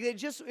 Like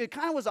it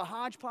kind of was a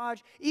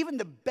hodgepodge. Even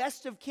the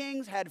best of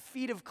kings had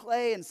feet of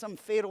clay and some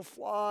fatal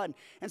flaw.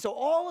 And so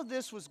all of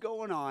this was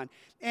going on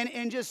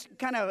and just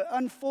kind of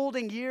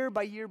unfolding year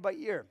by year by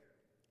year.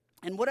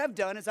 And what I've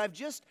done is I've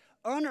just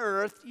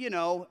unearthed,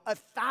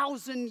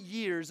 1,000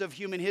 years of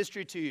human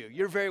history to you.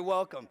 You're very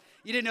welcome.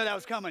 You didn't know that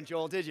was coming,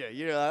 Joel, did you?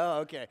 You're like, oh,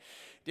 okay.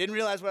 Didn't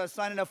realize what I was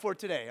signing up for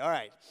today. All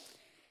right.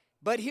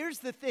 But here's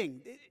the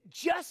thing.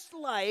 Just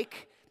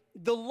like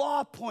the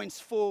law points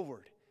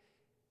forward,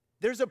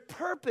 there's a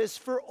purpose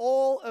for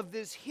all of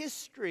this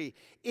history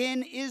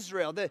in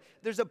Israel.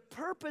 There's a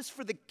purpose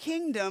for the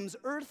kingdoms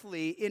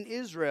earthly in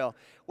Israel.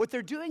 What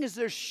they're doing is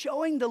they're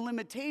showing the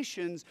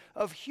limitations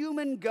of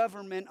human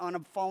government on a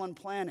fallen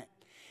planet.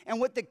 And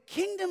what the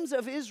kingdoms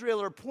of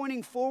Israel are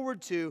pointing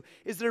forward to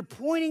is they're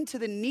pointing to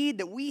the need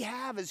that we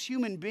have as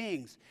human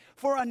beings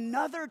for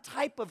another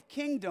type of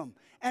kingdom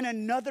and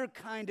another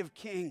kind of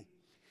king.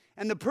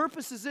 And the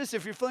purpose is this,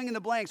 if you're filling in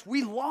the blanks,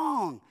 we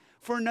long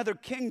for another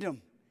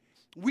kingdom.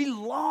 We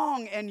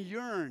long and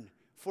yearn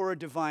for a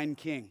divine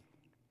king.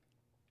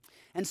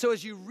 And so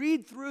as you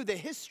read through the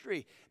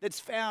history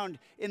that's found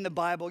in the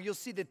Bible, you'll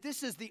see that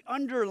this is the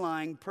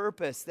underlying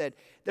purpose, that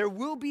there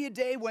will be a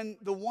day when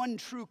the one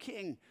true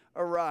king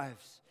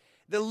arrives.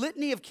 The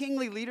litany of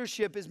kingly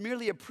leadership is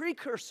merely a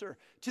precursor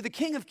to the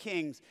King of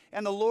Kings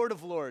and the Lord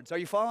of Lords. Are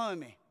you following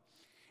me?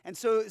 And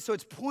so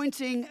it's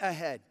pointing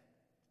ahead.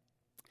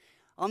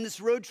 On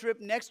this road trip,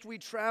 next we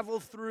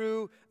travel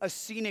through a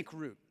scenic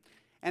route.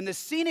 And the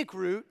scenic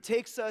route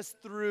takes us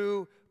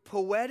through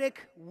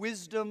poetic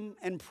wisdom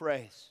and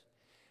praise.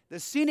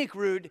 The scenic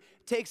route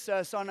takes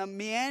us on a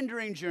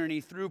meandering journey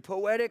through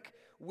poetic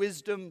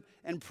wisdom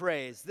and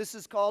praise. This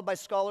is called by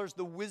scholars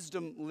the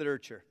wisdom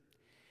literature.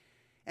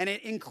 And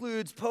it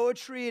includes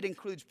poetry, it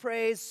includes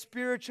praise,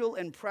 spiritual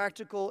and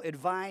practical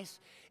advice.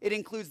 It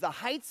includes the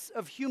heights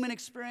of human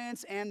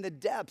experience and the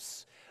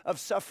depths of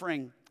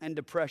suffering and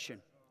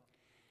depression.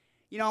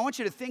 I want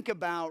you to think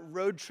about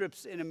road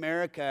trips in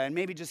America and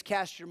maybe just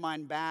cast your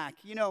mind back.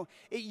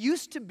 It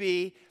used to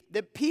be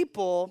that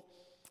people,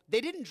 they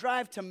didn't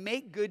drive to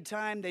make good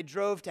time, they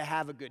drove to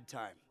have a good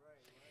time.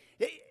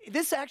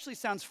 This actually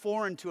sounds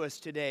foreign to us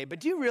today, but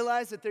do you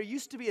realize that there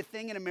used to be a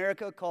thing in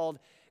America called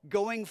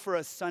going for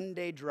a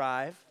Sunday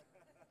drive?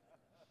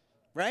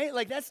 Right?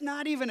 Like that's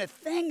not even a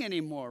thing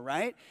anymore,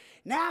 right?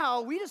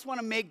 Now we just want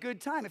to make good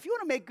time. If you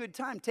want to make good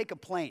time, take a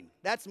plane.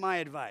 That's my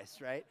advice,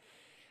 right?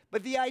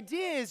 But the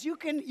idea is you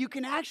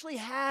can actually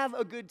have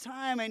a good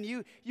time and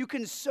you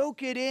can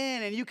soak it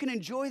in and you can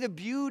enjoy the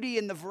beauty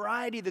and the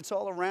variety that's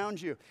all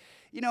around you.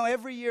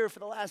 Every year for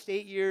the last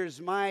 8 years,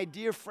 my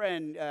dear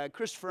friend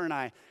Christopher and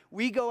I,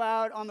 we go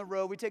out on the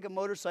road. We take a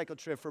motorcycle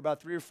trip for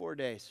about 3 or 4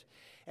 days.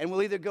 And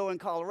we'll either go in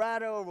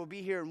Colorado or we'll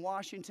be here in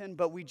Washington.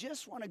 But we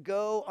just want to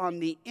go on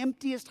the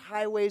emptiest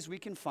highways we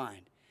can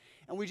find.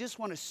 And we just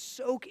want to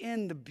soak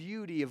in the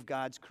beauty of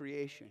God's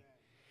creation.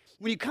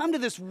 When you come to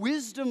this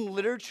wisdom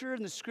literature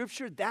in the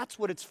scripture, that's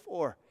what it's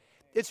for.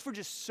 It's for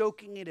just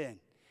soaking it in.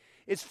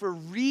 It's for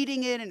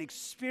reading it and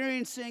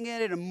experiencing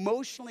it and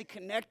emotionally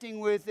connecting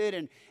with it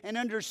and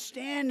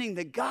understanding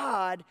that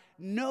God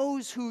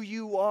knows who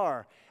you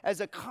are as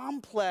a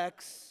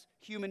complex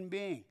human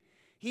being.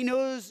 He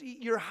knows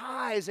your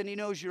highs and he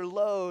knows your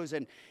lows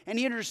and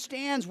he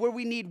understands where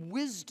we need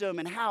wisdom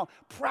and how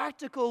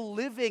practical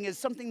living is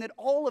something that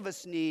all of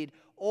us need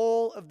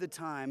all of the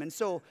time. And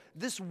so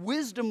this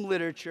wisdom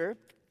literature,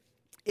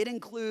 it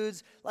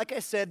includes, like I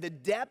said, the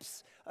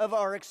depths of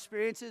our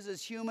experiences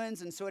as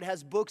humans. And so it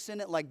has books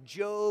in it like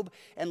Job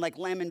and like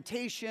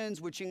Lamentations,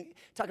 which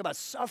talk about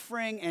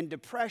suffering and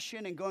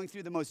depression and going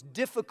through the most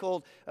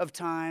difficult of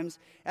times.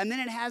 And then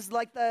it has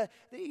like the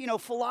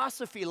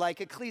philosophy like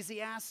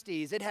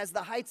Ecclesiastes. It has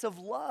the heights of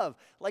love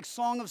like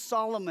Song of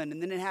Solomon.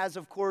 And then it has,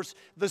 of course,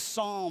 the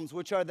Psalms,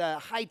 which are the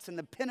heights and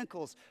the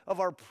pinnacles of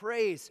our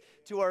praise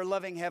to our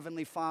loving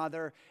Heavenly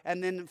Father.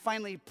 And then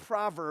finally,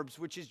 Proverbs,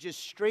 which is just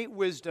straight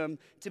wisdom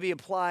to be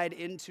applied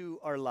into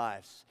our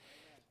lives.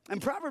 And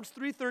Proverbs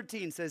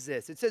 3:13 says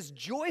this. It says,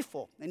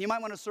 joyful, and you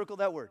might want to circle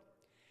that word.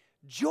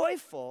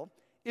 Joyful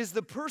is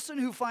the person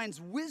who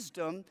finds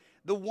wisdom,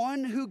 the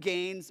one who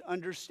gains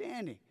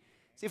understanding.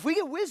 See, if we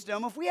get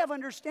wisdom, if we have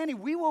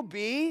understanding, we will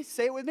be,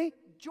 say it with me,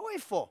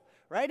 joyful,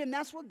 right? And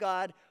that's what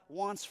God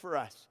wants for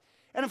us.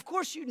 And of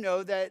course, you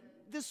know that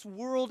this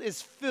world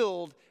is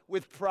filled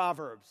with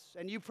proverbs.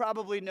 And you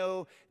probably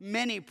know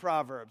many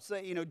proverbs.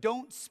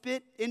 Don't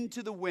spit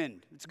into the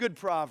wind. It's a good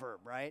proverb,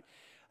 right?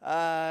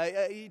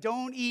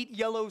 Don't eat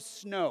yellow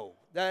snow.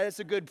 That's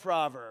a good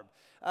proverb.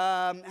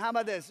 How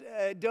about this?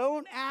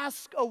 Don't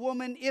ask a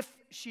woman if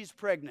she's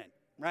pregnant,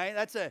 right?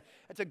 That's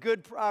a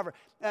good proverb.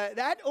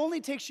 That only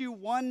takes you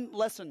one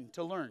lesson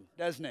to learn,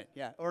 doesn't it?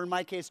 Yeah, or in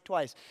my case,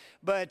 twice.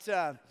 But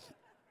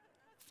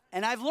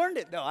and I've learned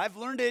it, though. I've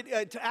learned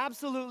it to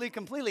absolutely,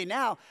 completely.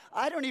 Now,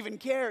 I don't even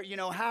care,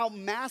 how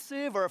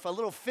massive or if a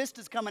little fist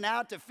is coming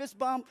out to fist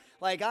bump.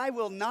 Like, I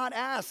will not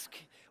ask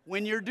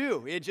when you're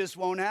due. It just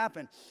won't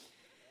happen.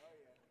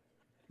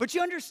 But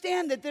you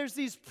understand that there's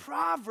these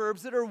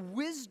proverbs that are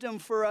wisdom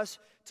for us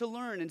to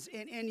learn.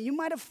 And you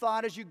might have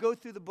thought as you go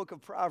through the book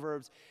of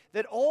Proverbs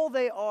that all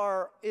they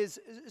are is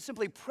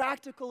simply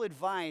practical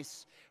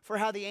advice for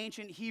how the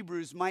ancient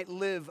Hebrews might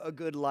live a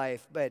good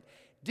life. But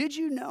did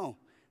you know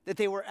that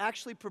they were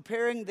actually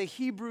preparing the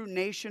Hebrew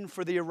nation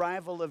for the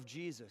arrival of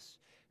Jesus,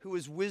 who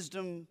is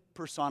wisdom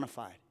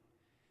personified?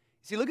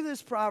 See, look at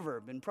this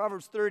proverb. In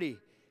Proverbs 30,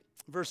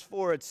 verse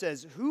 4, it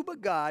says, "Who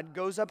but God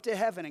goes up to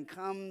heaven and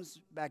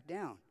comes back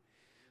down?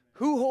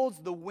 Who holds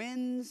the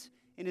winds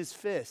in his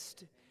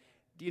fist?"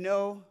 Do you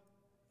know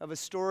of a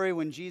story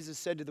when Jesus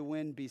said to the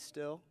wind, "Be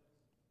still"?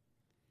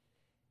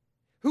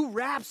 Who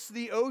wraps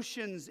the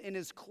oceans in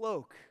his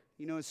cloak?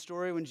 You know a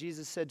story when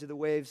Jesus said to the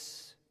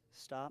waves,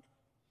 "Stop"?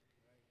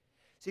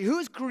 See,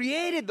 who's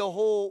created the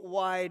whole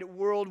wide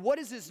world? What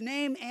is his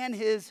name and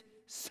his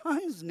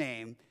son's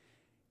name?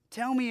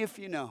 Tell me if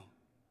you know.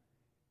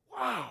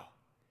 Wow.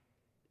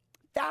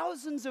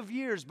 Thousands of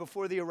years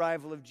before the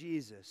arrival of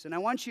Jesus. And I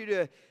want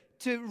you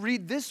to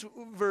read this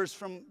verse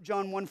from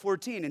John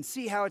 1:14 and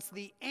see how it's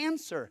the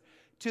answer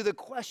to the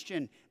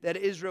question that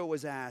Israel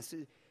was asked.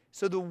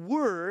 So the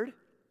Word,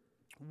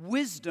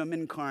 wisdom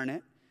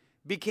incarnate,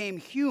 became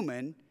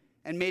human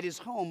and made his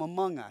home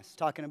among us,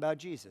 talking about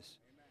Jesus.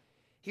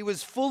 He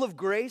was full of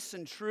grace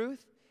and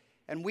truth,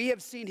 and we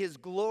have seen his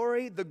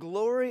glory, the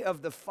glory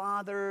of the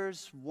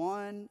Father's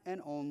one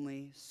and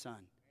only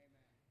Son.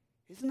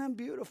 Isn't that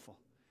beautiful?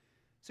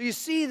 So you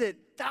see that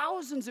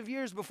thousands of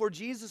years before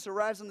Jesus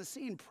arrives on the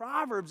scene,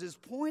 Proverbs is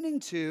pointing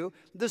to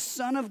the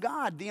Son of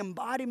God, the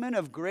embodiment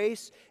of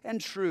grace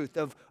and truth,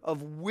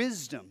 of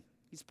wisdom.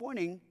 He's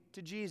pointing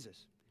to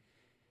Jesus.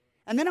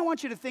 And then I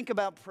want you to think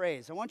about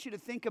praise. I want you to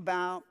think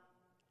about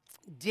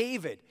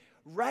David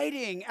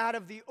writing out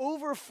of the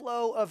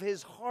overflow of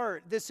his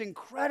heart this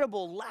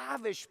incredible,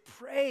 lavish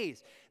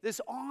praise,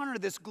 this honor,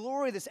 this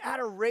glory, this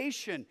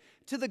adoration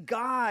to the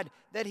God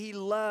that he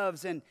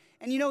loves. And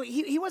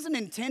he wasn't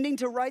intending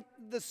to write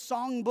the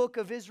songbook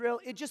of Israel.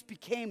 It just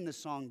became the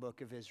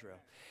songbook of Israel.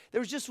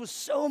 There was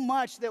so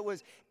much that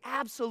was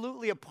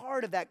absolutely a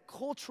part of that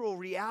cultural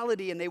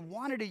reality, and they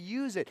wanted to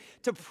use it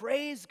to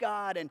praise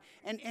God.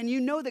 And you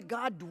know that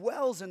God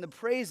dwells in the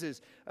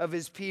praises of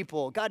his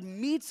people. God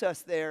meets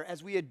us there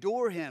as we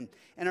adore him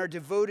and are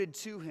devoted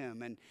to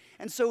him.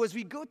 And so as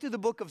we go through the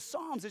book of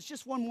Psalms, it's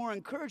just one more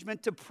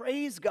encouragement to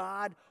praise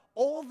God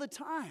all the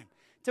time.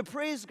 To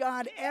praise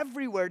God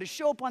everywhere, to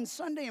show up on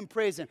Sunday and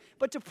praise him,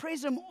 but to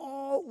praise him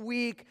all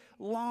week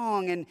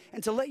long, and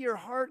to let your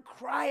heart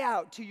cry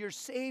out to your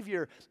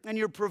Savior and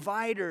your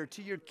provider,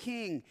 to your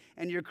King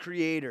and your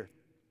Creator.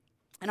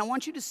 And I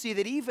want you to see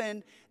that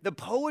even the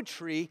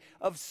poetry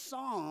of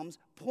Psalms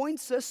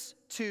points us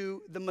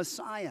to the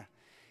Messiah.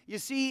 You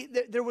see,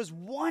 there was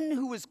one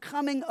who was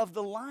coming of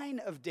the line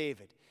of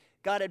David,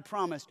 God had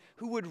promised,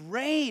 who would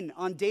reign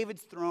on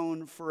David's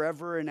throne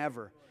forever and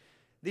ever.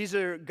 These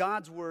are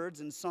God's words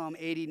in Psalm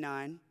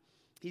 89.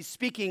 He's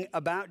speaking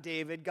about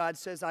David. God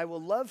says, "I will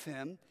love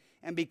him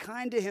and be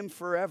kind to him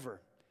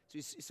forever."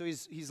 So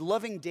he's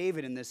loving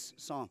David in this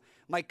psalm.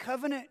 "My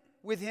covenant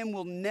with him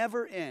will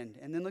never end."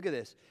 And then look at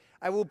this.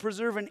 "I will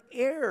preserve an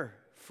heir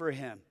for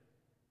him,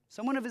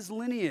 someone of his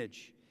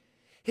lineage.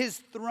 His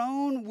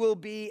throne will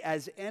be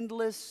as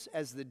endless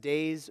as the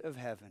days of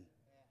heaven."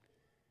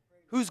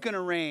 Who's going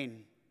to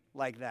reign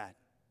like that?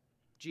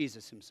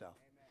 Jesus himself,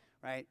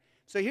 right?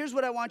 So here's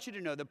what I want you to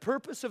know. The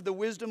purpose of the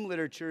wisdom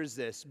literature is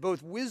this.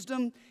 Both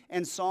wisdom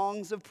and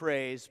songs of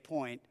praise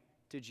point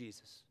to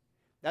Jesus.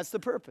 That's the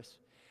purpose.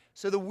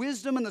 So the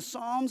wisdom and the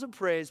psalms of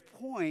praise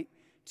point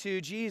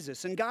to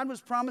Jesus. And God was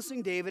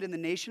promising David and the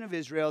nation of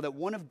Israel that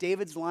one of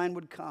David's line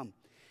would come,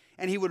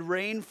 and he would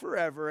reign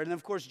forever. And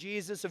of course,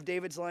 Jesus of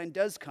David's line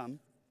does come.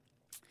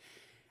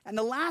 And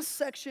the last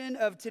section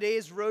of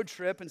today's road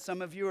trip, and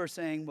some of you are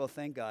saying, well,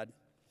 thank God,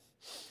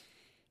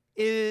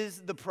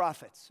 is the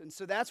prophets. And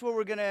so that's what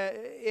we're going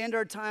to end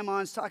our time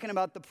on, is talking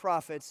about the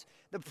prophets.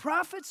 The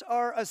prophets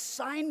are a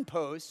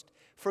signpost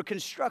for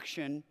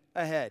construction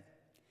ahead.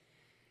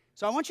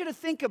 So I want you to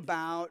think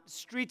about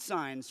street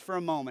signs for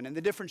a moment, and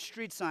the different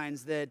street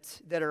signs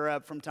that are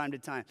up from time to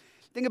time.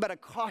 Think about a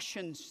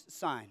caution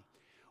sign,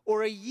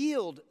 or a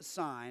yield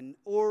sign,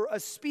 or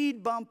a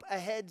speed bump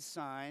ahead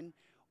sign,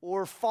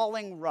 or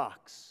falling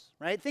rocks,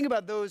 right? Think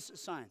about those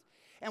signs.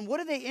 And what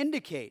do they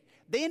indicate?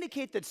 They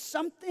indicate that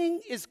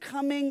something is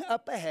coming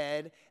up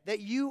ahead that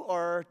you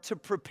are to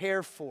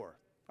prepare for.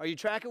 Are you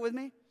tracking with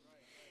me?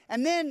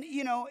 And then,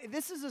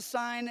 this is a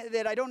sign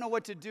that I don't know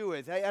what to do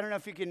with. I don't know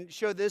if you can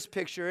show this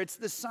picture. It's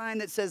the sign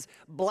that says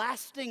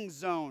blasting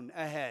zone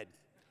ahead.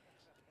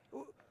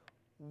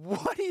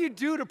 What do you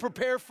do to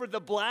prepare for the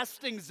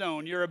blasting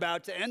zone you're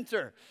about to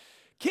enter?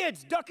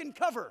 Kids, duck and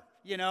cover,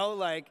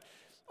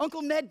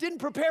 Uncle Ned didn't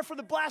prepare for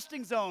the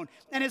blasting zone,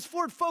 and his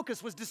Ford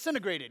Focus was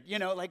disintegrated,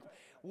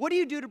 what do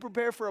you do to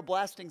prepare for a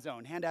blasting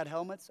zone? Hand out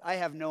helmets? I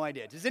have no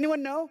idea. Does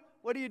anyone know?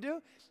 What do you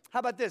do? How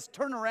about this?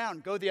 Turn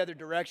around, go the other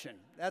direction.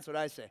 That's what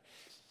I say.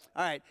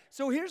 All right,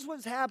 so here's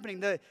what's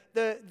happening.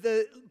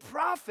 The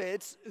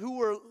prophets who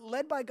were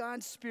led by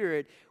God's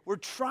Spirit were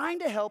trying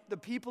to help the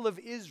people of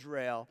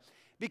Israel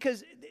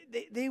because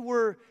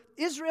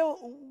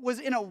Israel was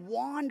in a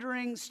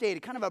wandering state,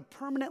 kind of a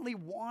permanently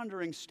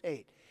wandering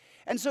state.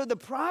 And so the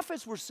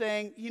prophets were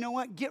saying, you know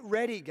what, get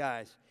ready,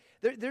 guys.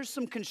 There's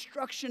some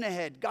construction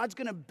ahead. God's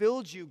going to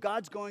build you.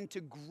 God's going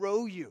to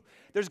grow you.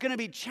 There's going to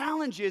be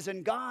challenges,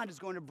 and God is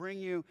going to bring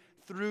you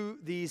through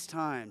these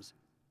times.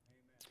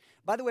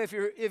 By the way,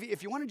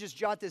 if you want to just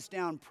jot this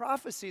down,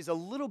 prophecy is a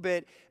little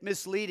bit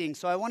misleading.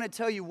 So I want to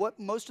tell you what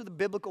most of the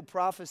biblical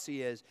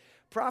prophecy is.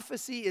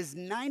 Prophecy is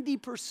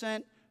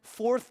 90%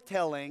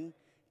 forthtelling,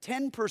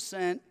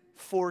 10%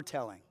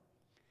 foretelling.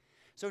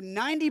 So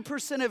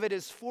 90% of it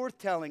is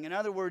forthtelling. In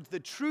other words, the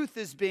truth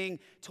is being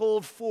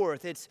told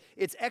forth. It's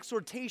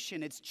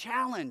exhortation, it's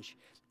challenge,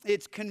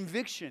 it's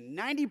conviction.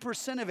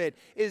 90% of it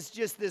is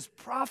just this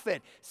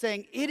prophet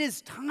saying, it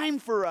is time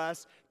for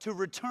us to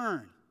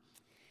return.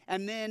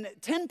 And then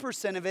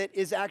 10% of it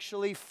is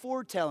actually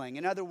foretelling.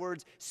 In other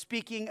words,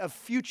 speaking of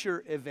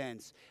future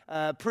events,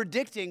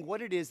 predicting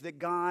what it is that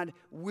God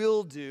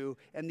will do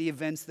and the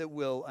events that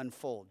will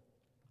unfold.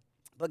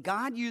 But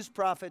God used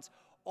prophets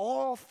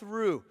all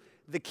through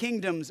the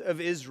kingdoms of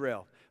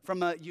Israel,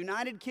 from a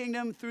united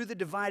kingdom through the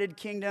divided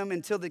kingdom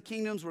until the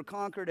kingdoms were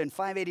conquered in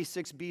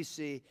 586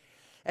 BC.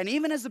 And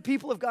even as the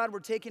people of God were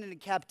taken into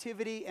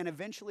captivity and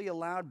eventually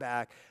allowed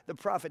back, the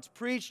prophets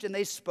preached and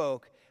they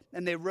spoke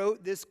and they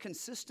wrote this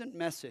consistent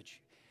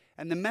message.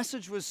 And the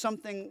message was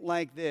something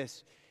like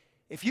this: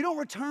 if you don't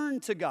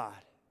return to God,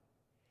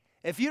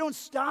 if you don't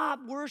stop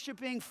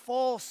worshiping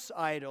false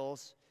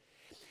idols,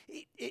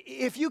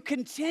 if you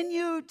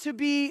continue to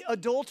be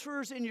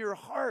adulterers in your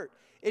heart,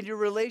 in your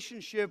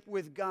relationship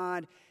with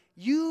God,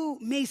 you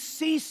may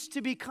cease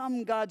to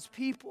become God's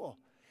people.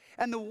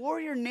 And the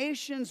warrior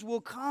nations will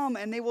come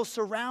and they will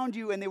surround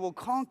you and they will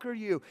conquer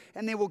you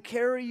and they will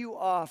carry you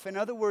off. In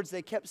other words,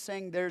 they kept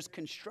saying there's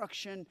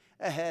construction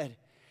ahead.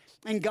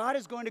 And God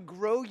is going to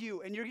grow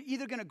you, and you're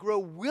either going to grow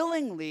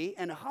willingly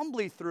and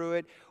humbly through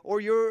it,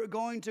 or you're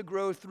going to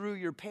grow through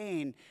your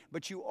pain,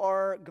 but you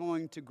are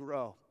going to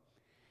grow.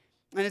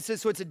 And it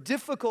says, so it's a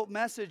difficult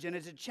message and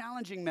it's a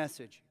challenging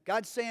message.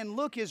 God's saying,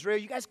 look, Israel,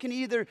 you guys can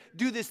either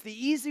do this the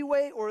easy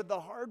way or the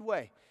hard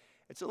way.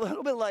 It's a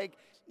little bit like,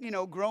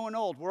 growing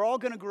old. We're all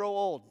going to grow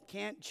old.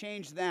 Can't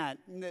change that.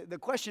 And the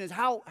question is,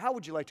 how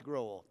would you like to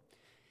grow old?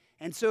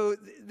 And so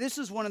this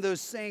is one of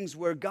those things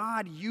where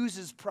God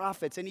uses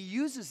prophets, and he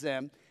uses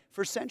them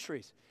for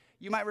centuries.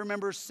 You might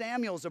remember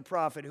Samuel's a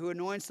prophet who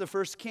anoints the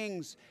first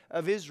kings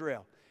of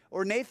Israel.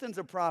 Or Nathan's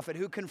a prophet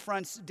who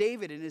confronts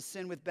David in his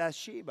sin with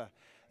Bathsheba.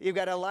 You've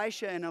got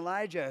Elisha and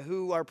Elijah,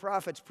 who are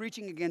prophets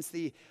preaching against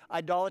the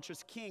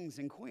idolatrous kings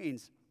and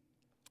queens.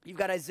 You've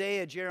got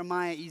Isaiah,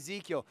 Jeremiah,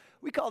 Ezekiel.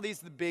 We call these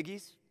the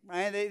biggies,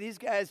 right? These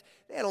guys,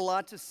 they had a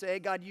lot to say.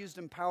 God used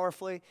them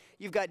powerfully.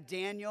 You've got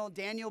Daniel.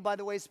 Daniel, by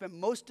the way, spent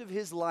most of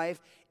his life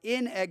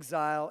in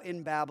exile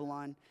in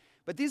Babylon.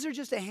 But these are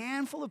just a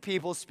handful of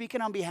people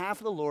speaking on behalf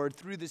of the Lord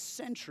through the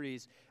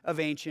centuries of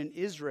ancient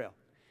Israel.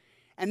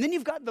 And then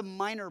you've got the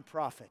minor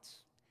prophets.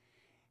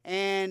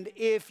 And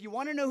if you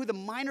want to know who the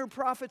minor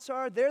prophets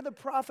are, they're the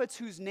prophets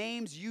whose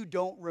names you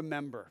don't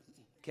remember,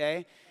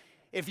 okay?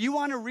 If you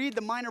want to read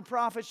the minor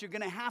prophets, you're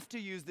going to have to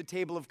use the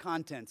table of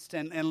contents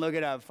and look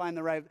it up, find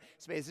the right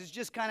space. It's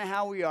just kind of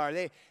how we are.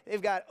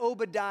 They've got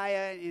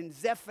Obadiah and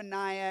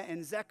Zephaniah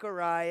and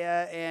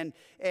Zechariah and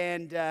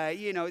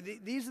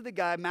these are the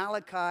guys,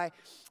 Malachi.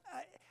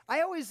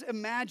 I always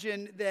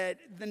imagine that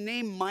the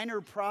name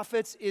minor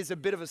prophets is a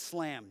bit of a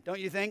slam,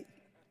 don't you think?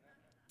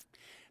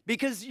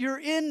 Because you're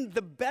in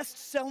the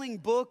best-selling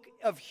book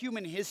of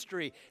human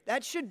history.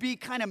 That should be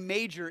kind of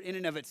major in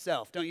and of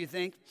itself, don't you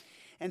think?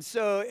 And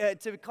so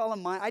to call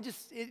them mine,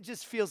 it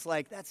just feels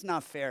like that's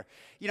not fair.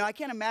 I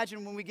can't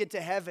imagine when we get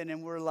to heaven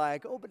and we're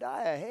like,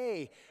 Obadiah,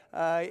 hey,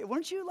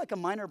 weren't you like a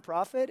minor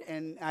prophet?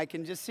 And I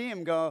can just see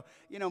him go,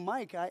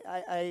 Mike,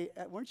 I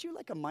weren't you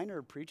like a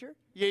minor preacher?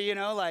 It's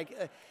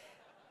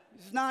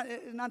not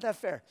that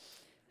fair.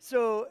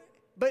 So.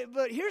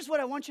 But here's what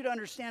I want you to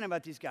understand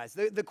about these guys.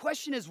 The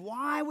question is,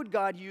 why would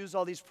God use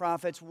all these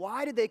prophets?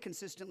 Why did they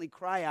consistently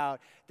cry out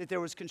that there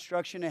was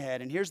construction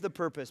ahead? And here's the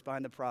purpose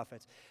behind the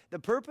prophets. The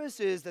purpose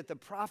is that the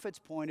prophets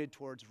pointed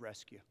towards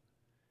rescue.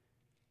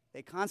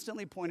 They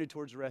constantly pointed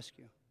towards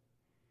rescue.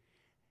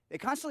 They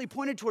constantly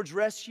pointed towards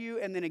rescue,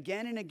 and then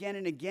again and again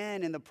and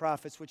again in the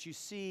prophets, what you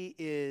see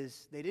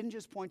is they didn't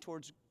just point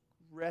towards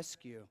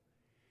rescue.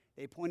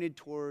 They pointed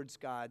towards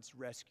God's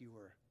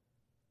rescuer.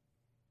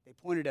 They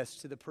pointed us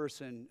to the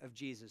person of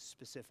Jesus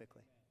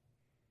specifically.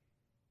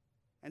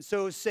 And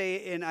so say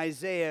in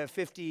Isaiah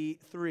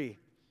 53,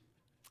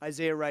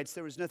 Isaiah writes,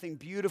 there was nothing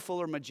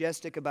beautiful or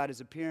majestic about his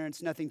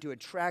appearance, nothing to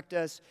attract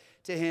us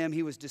to him.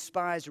 He was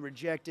despised and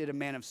rejected, a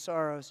man of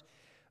sorrows,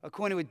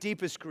 acquainted with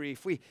deepest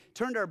grief. We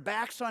turned our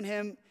backs on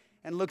him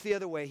and looked the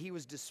other way. He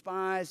was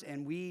despised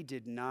and we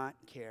did not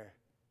care.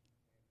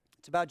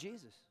 It's about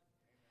Jesus.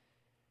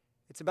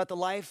 It's about the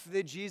life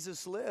that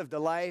Jesus lived, a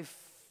life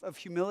of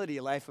humility,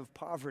 a life of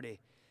poverty.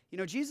 You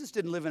know, Jesus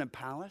didn't live in a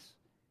palace.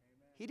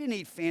 He didn't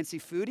eat fancy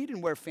food. He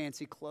didn't wear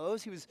fancy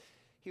clothes. He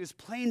was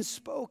plain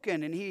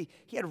spoken, and he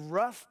had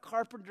rough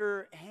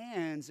carpenter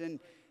hands, and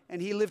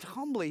he lived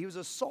humbly. He was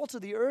a salt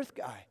of the earth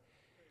guy.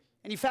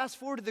 And you fast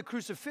forward to the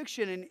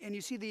crucifixion, and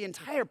you see the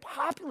entire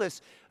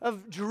populace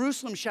of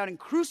Jerusalem shouting,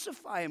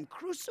 crucify him,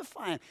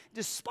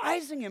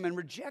 despising him and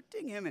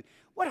rejecting him. And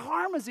what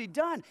harm has he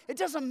done? It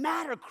doesn't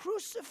matter.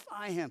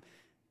 Crucify him.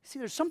 See,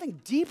 there's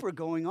something deeper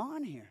going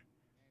on here.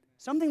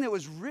 Something that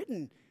was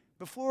written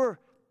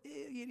before,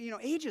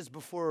 ages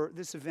before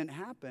this event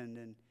happened.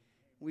 And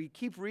we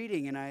keep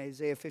reading in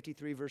Isaiah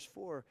 53, verse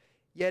 4.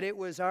 Yet it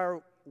was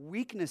our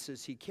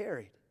weaknesses he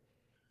carried.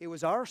 It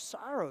was our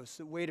sorrows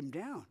that weighed him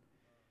down.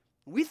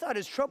 We thought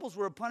his troubles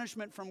were a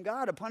punishment from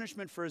God, a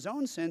punishment for his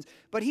own sins,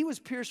 but he was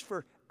pierced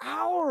for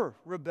our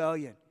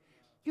rebellion.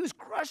 He was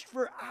crushed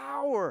for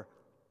our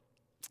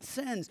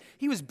sins.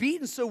 He was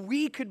beaten so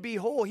we could be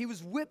whole. He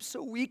was whipped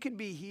so we could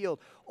be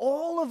healed.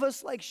 All of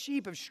us like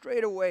sheep have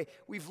strayed away.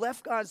 We've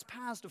left God's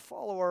paths to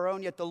follow our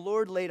own, yet the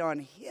Lord laid on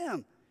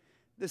him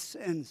the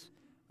sins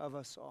of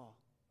us all.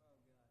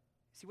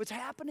 See what's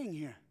happening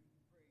here?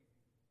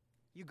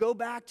 You go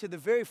back to the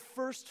very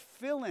first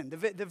fill-in,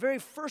 the very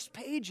first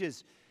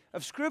pages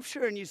of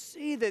Scripture, and you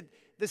see that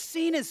the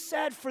scene is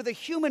set for the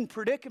human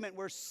predicament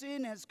where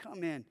sin has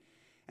come in.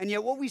 And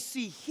yet what we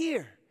see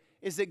here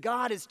is that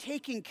God is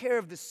taking care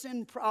of the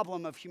sin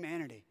problem of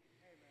humanity.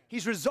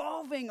 He's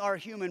resolving our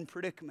human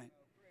predicament.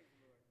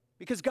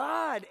 Because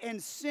God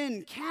and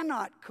sin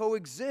cannot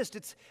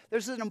coexist.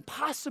 There's an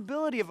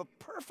impossibility of a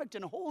perfect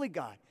and holy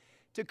God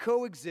to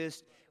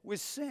coexist with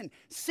sin.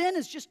 Sin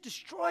is just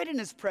destroyed in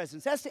his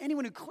presence. That's to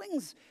anyone who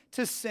clings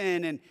to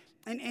sin, and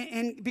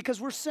because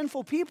we're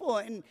sinful people.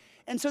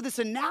 And so this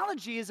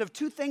analogy is of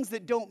two things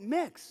that don't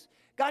mix.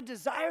 God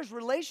desires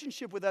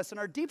relationship with us, and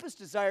our deepest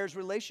desire is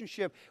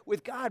relationship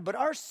with God. But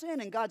our sin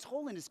and God's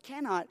holiness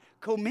cannot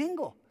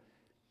commingle.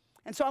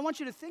 And so I want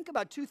you to think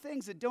about two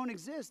things that don't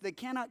exist, that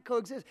cannot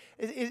coexist.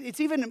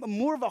 It's even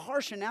more of a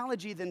harsh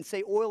analogy than,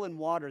 say, oil and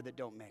water that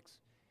don't mix.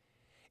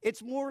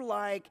 It's more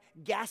like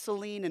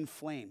gasoline and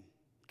flame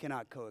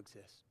cannot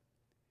coexist.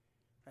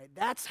 Right?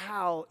 That's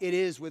how it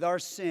is with our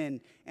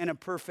sin and a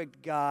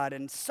perfect God.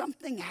 And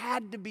something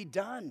had to be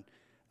done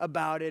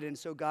about it. And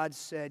so God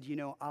said,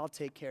 I'll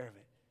take care of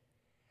it.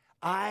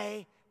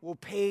 I will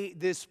pay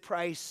this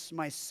price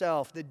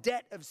myself. The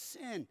debt of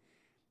sin,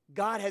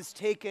 God has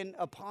taken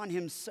upon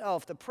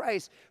himself the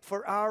price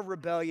for our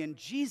rebellion.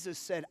 Jesus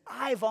said,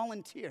 I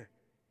volunteer,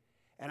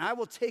 and I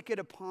will take it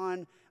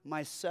upon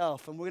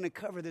myself. And we're going to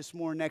cover this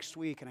more next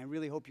week, and I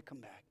really hope you come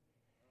back.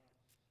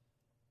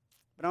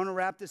 But I want to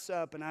wrap this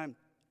up, and I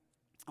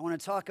want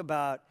to talk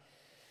about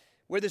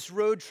where this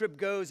road trip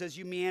goes as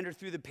you meander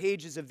through the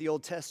pages of the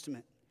Old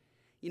Testament.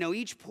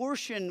 Each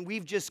portion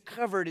we've just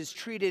covered is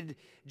treated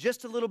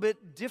just a little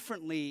bit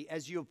differently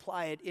as you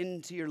apply it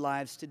into your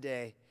lives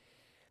today.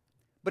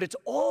 But it's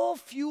all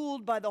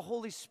fueled by the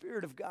Holy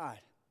Spirit of God.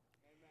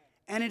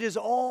 And it is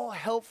all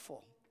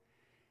helpful.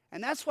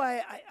 And that's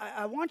why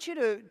I want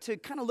you to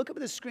kind of look up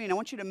at the screen. I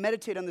want you to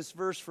meditate on this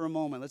verse for a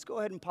moment. Let's go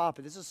ahead and pop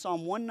it. This is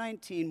Psalm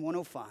 119,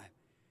 105.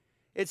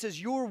 It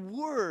says, your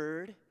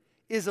word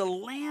is a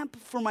lamp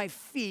for my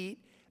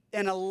feet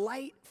and a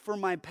light for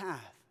my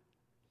path.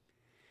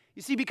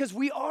 You see, because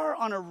we are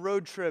on a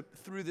road trip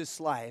through this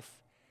life,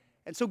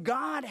 and so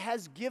God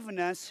has given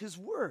us his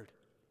word.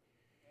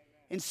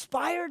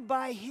 Inspired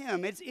by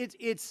him,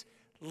 it's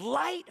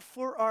light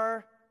for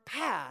our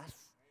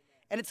path,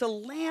 and it's a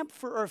lamp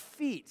for our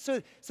feet,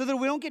 so that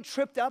we don't get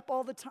tripped up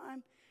all the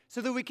time,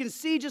 so that we can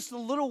see just a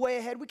little way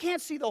ahead. We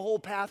can't see the whole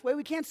pathway,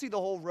 we can't see the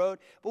whole road,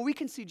 but we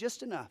can see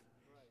just enough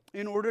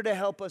in order to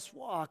help us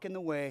walk in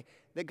the way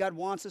that God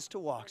wants us to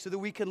walk, so that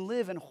we can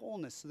live in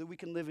wholeness, so that we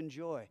can live in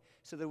joy,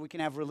 so that we can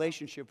have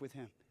relationship with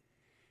him.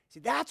 See,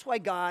 that's why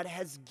God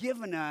has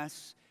given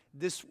us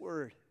this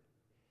word.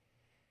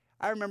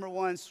 I remember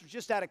once,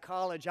 just out of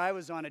college, I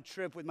was on a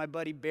trip with my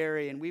buddy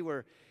Barry, and we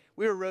were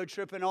road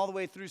tripping all the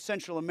way through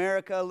Central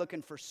America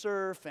looking for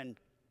surf, and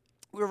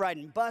we were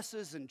riding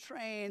buses and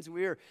trains.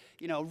 We were,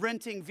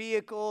 renting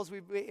vehicles.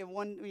 We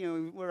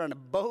were on a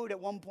boat at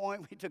one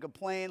point. We took a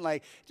plane,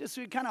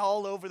 we kind of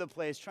all over the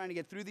place, trying to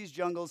get through these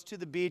jungles to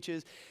the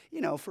beaches,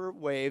 for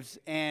waves,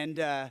 and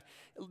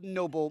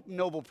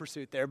noble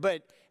pursuit there.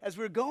 But as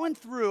we were going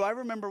through, I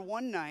remember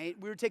one night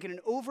we were taking an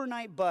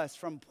overnight bus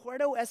from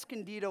Puerto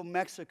Escondido,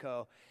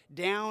 Mexico,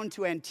 down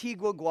to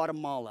Antigua,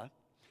 Guatemala.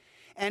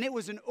 And it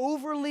was an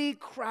overly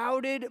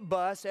crowded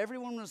bus.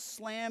 Everyone was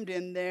slammed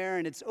in there,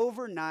 and it's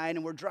overnight,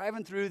 and we're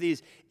driving through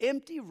these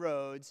empty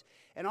roads.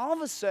 And all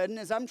of a sudden,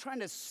 as I'm trying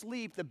to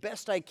sleep the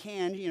best I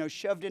can,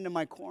 shoved into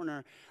my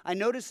corner, I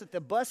notice that the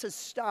bus has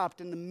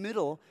stopped in the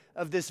middle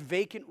of this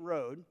vacant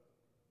road.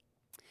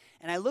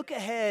 And I look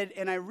ahead,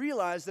 and I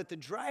realize that the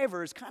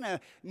driver is kind of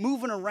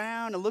moving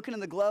around and looking in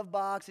the glove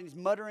box, and he's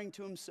muttering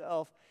to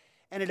himself.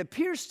 And it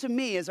appears to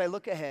me, as I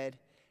look ahead,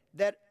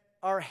 that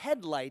our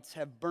headlights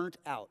have burnt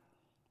out.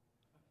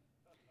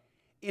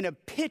 In a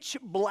pitch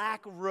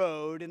black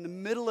road in the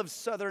middle of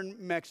southern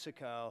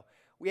Mexico,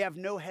 we have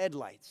no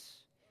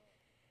headlights.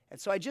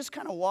 And so I just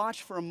kind of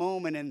watch for a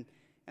moment, and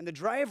the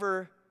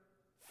driver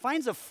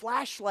finds a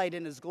flashlight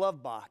in his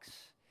glove box,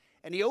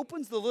 and he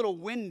opens the little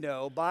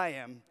window by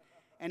him,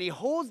 and he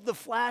holds the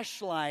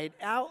flashlight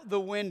out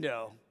the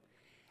window,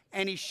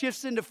 and he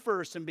shifts into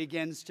first and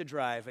begins to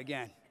drive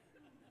again.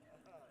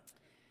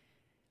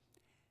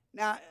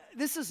 Now,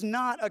 this is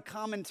not a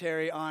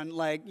commentary on,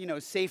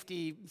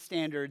 safety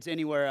standards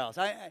anywhere else.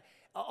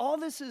 All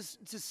this is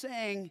to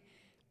saying,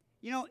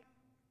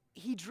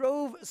 he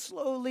drove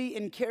slowly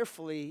and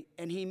carefully,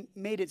 and he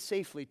made it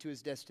safely to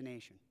his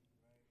destination.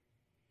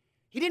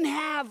 He didn't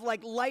have,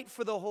 light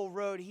for the whole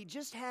road. He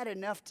just had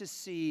enough to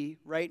see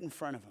right in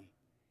front of him.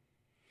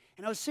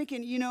 And I was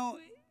thinking,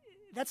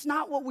 that's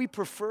not what we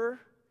prefer.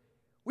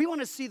 We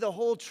want to see the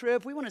whole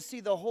trip. We want to see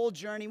the whole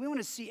journey. We want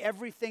to see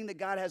everything that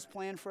God has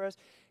planned for us.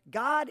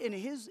 God, in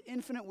his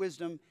infinite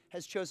wisdom,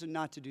 has chosen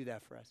not to do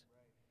that for us.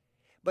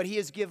 But he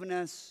has given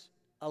us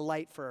a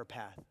light for our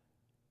path.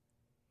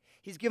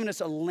 He's given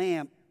us a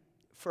lamp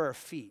for our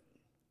feet.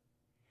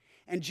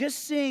 And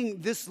just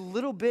seeing this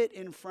little bit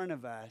in front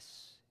of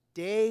us,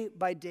 day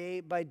by day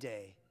by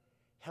day,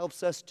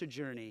 helps us to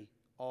journey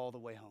all the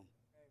way home.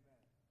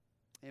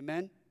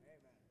 Amen?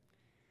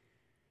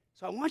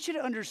 So I want you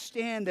to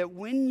understand that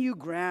when you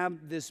grab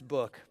this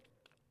book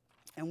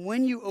and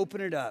when you open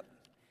it up,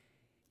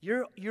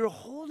 you're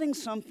holding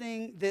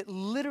something that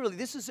literally,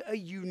 this is a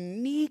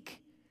unique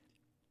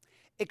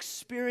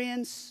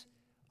experience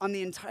on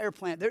the entire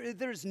planet.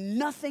 There's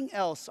nothing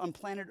else on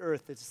planet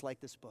Earth that's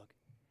like this book.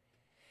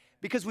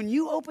 Because when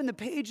you open the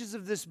pages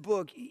of this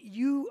book,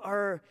 you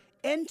are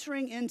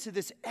entering into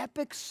this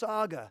epic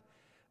saga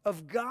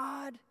of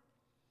God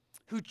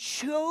who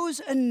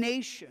chose a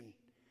nation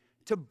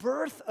to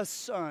birth a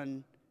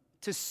son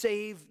to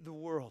save the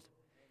world.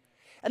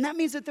 And that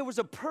means that there was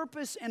a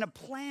purpose and a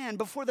plan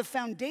before the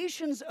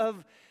foundations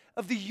of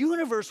the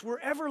universe were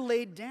ever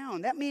laid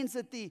down. That means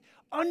that the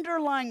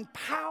underlying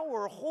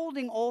power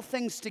holding all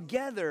things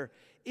together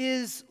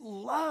is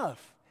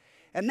love.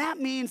 And that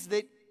means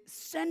that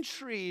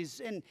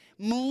centuries and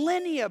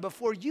millennia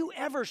before you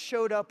ever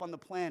showed up on the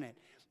planet,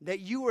 that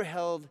you were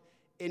held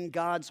in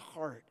God's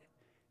heart,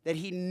 that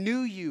he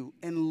knew you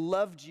and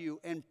loved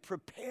you and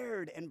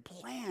prepared and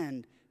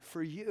planned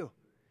for you.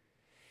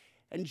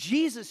 And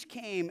Jesus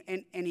came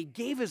and he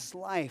gave his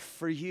life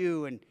for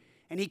you, and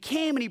he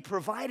came and he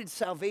provided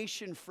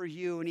salvation for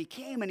you, and he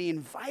came and he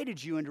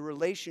invited you into a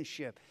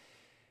relationship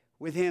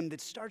with him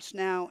that starts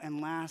now and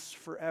lasts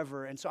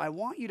forever. And so I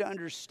want you to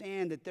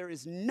understand that there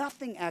is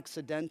nothing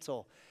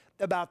accidental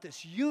about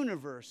this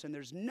universe, and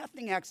there's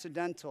nothing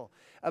accidental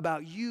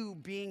about you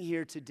being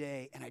here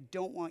today, and I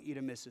don't want you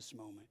to miss this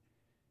moment.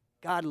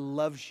 God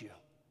loves you.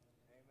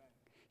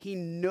 He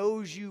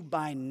knows you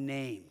by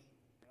name.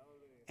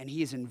 And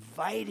he is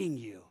inviting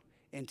you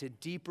into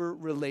deeper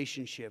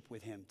relationship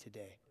with him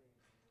today.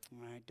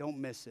 All right, don't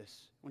miss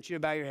this. I want you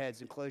to bow your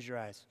heads and close your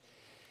eyes.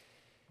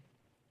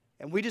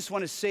 And we just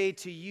want to say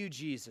to you,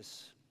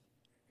 Jesus,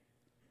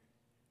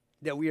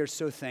 that we are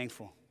so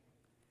thankful.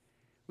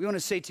 We want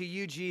to say to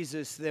you,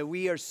 Jesus, that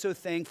we are so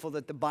thankful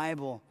that the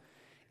Bible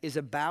is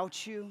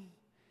about you,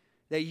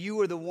 that you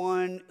are the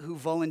one who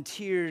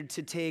volunteered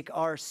to take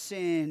our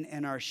sin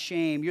and our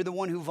shame. You're the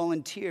one who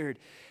volunteered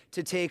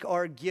to take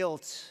our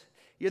guilt.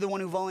 You're the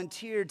one who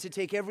volunteered to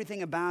take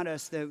everything about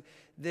us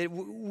that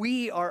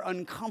we are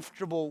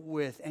uncomfortable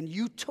with, and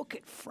you took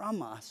it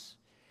from us.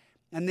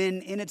 And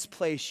then in its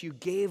place, you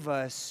gave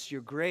us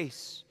your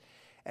grace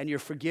and your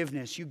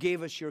forgiveness. You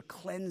gave us your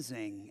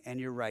cleansing and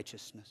your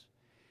righteousness.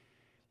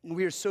 And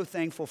we are so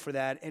thankful for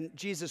that. And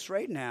Jesus,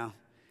 right now,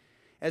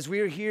 as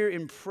we are here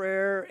in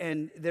prayer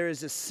and there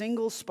is a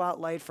single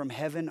spotlight from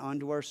heaven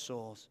onto our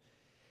souls,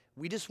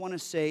 we just want to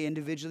say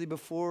individually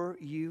before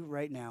you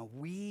right now,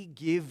 we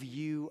give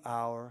you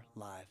our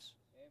lives.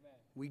 Amen.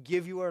 We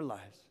give you our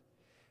lives.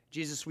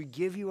 Jesus, we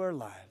give you our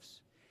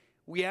lives.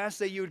 We ask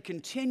that you would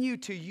continue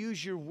to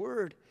use your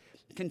word,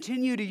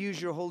 continue to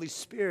use your Holy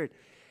Spirit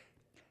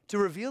to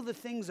reveal the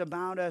things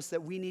about us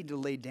that we need to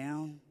lay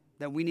down,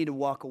 that we need to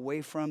walk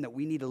away from, that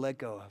we need to let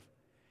go of.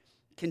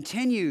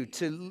 Continue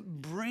to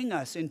bring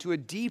us into a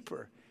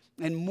deeper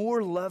and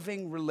more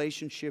loving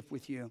relationship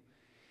with you.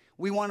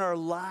 We want our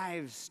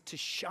lives to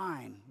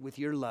shine with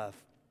your love.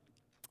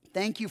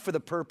 Thank you for the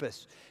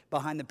purpose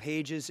behind the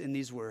pages in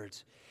these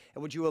words.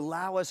 And would you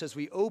allow us, as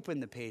we open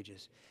the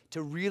pages,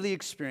 to really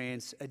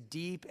experience a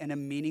deep and a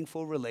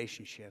meaningful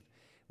relationship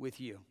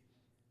with you.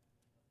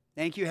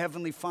 Thank you,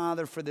 Heavenly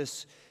Father, for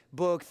this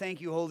book. Thank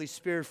you, Holy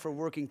Spirit, for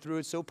working through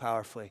it so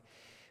powerfully.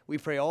 We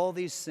pray all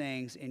these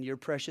things in your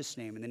precious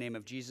name. In the name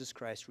of Jesus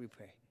Christ, we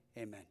pray.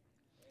 Amen.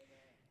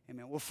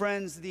 Amen. Well,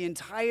 friends, the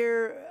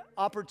entire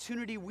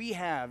opportunity we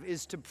have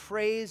is to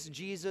praise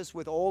Jesus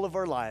with all of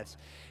our lives.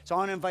 So I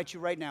want to invite you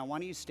right now. Why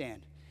don't you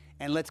stand?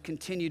 And let's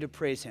continue to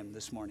praise him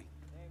this morning.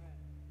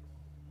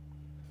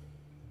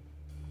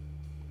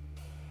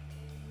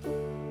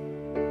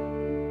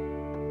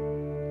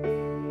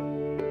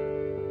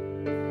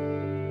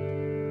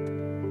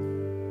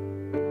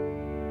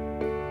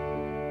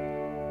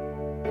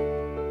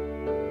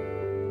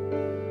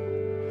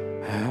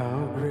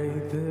 How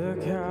great the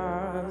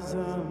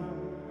chasm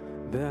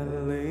that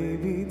lay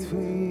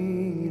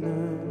between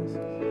us,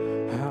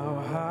 how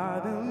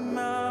high the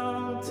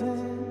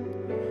mountain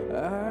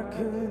I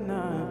could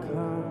not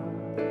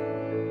climb.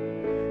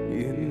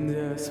 In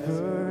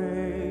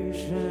desperation,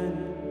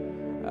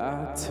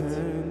 I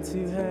turned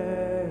to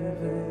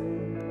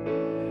heaven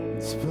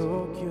and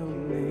spoke your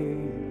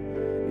name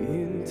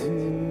into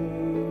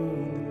the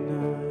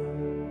night.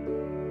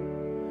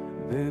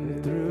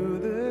 Then through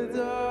the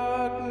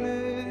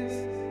darkness,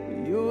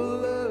 your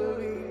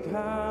loving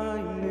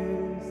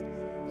kindness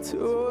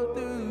tore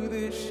through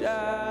the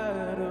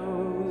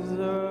shadows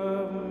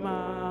of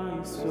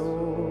my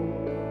soul.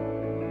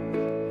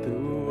 The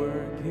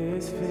work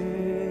is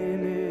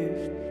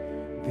finished,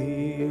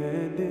 the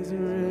end is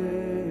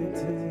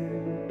written.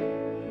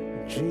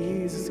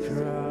 Jesus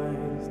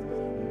Christ,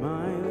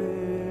 my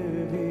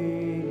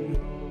living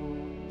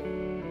hope.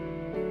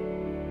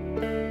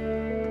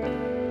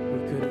 Who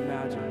could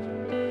imagine?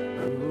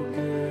 Who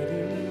could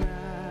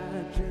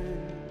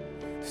imagine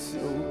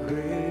so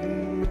great a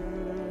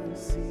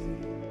mercy?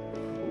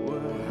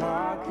 What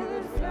heart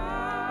could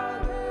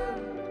fathom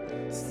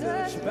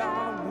such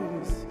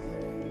boundless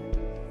grace?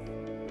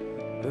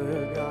 The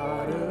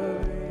God of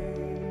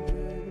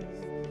ages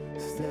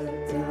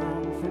stepped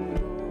down from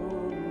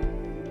glory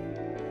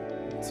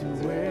to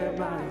wear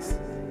my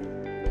sin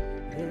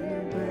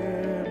and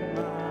bear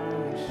my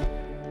shame.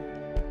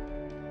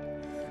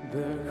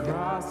 The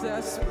cross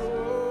has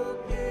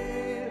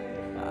spoken,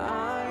 I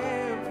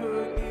am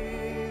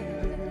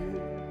forgiven.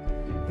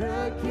 The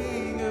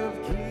King of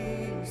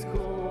Kings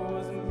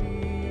calls me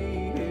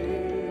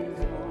his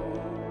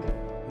own.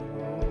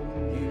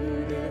 You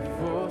did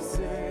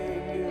forsake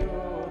it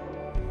all,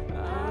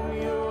 I'm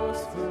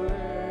yours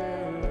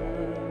forever.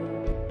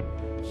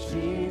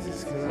 Jesus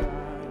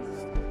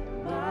Christ,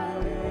 my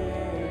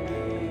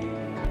living.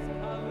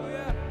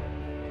 Hallelujah.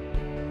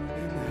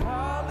 And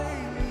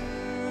hallelujah,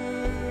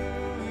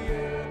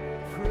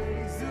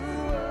 praise the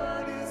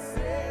one who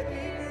set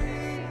me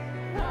free.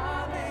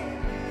 Hallelujah,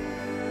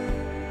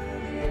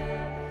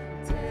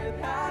 death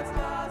has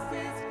lost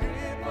its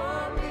grip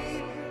on me.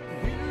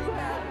 You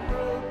have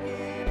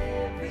broken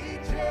every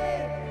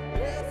chain.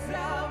 There's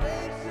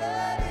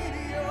salvation in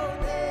your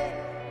name,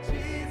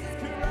 Jesus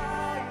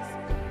Christ,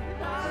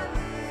 my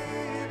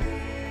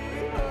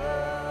living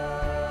hope.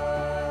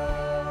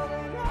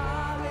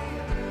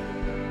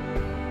 Hallelujah,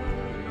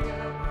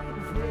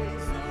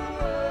 praise the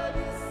one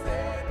who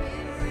set me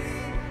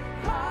free.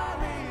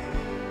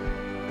 Hallelujah,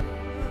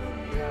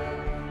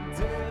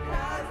 death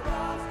has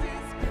lost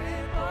its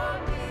grip on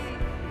me.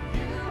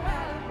 You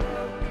have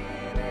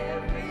broken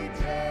every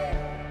chain.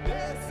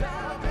 There's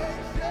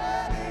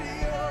salvation in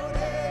your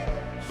name,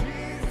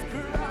 Jesus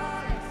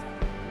Christ,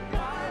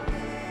 my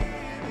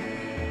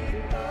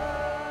living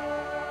hope.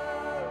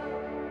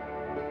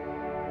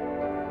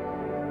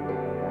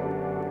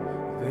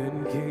 Then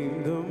came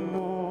the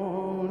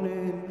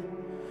morning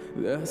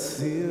that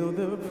sealed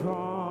the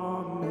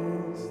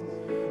promise.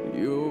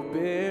 Your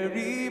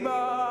very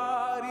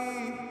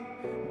body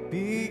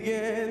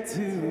began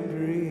to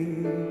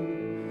breathe,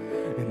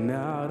 and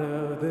out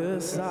of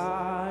the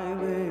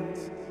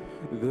silence,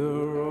 the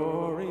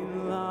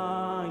roaring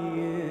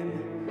lion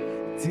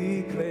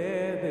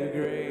declared the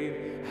grave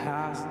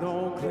has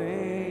no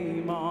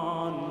claim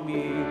on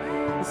me.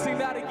 Sing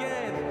that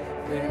again.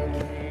 Then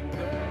came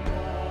the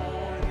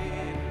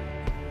morning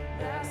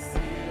that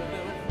sealed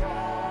the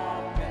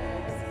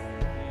promise.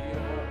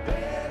 Your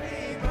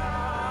very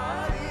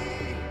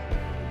body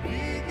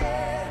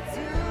began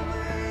to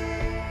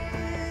breathe.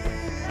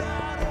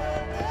 Out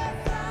of the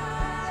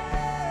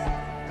silence,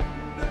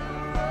 the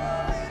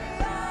roaring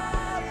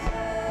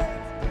lion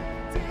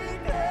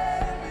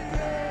declared the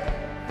grave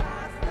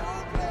has no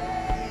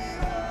claim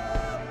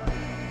on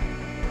me.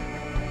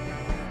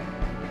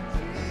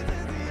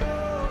 Jesus,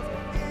 yours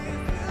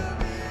is the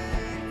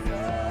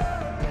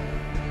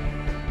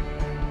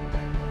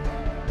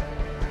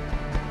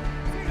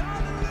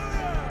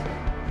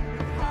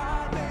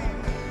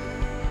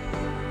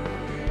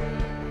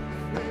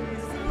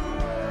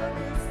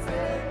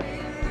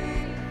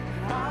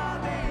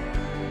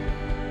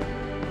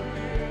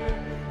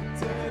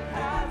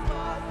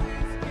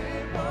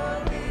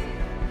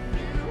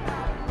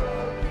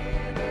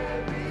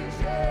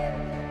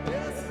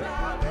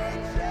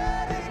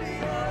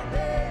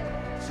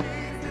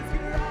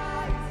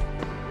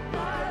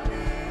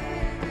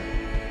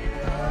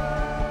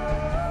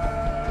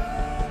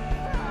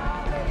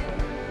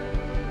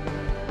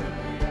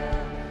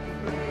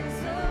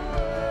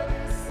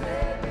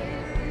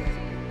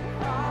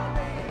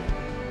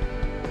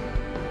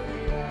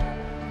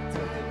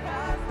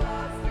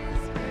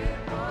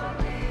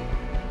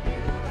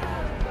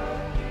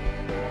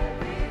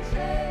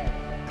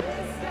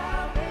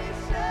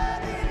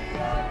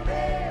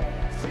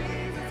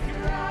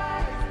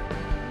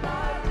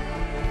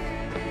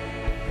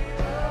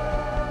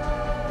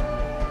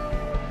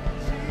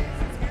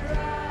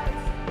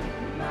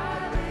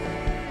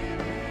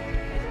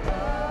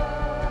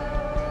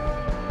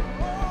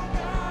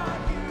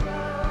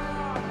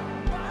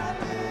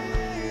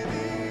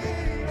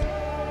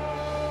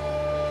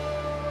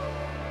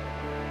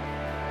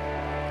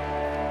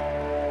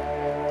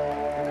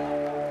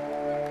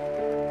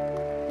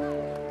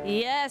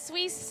Yes,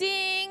 we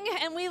sing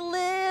and we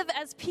live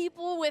as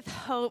people with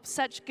hope.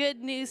 Such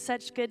good news,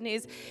 such good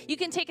news. You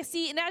can take a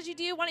seat, and as you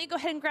do, why don't you go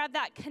ahead and grab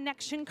that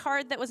connection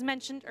card that was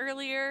mentioned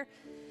earlier.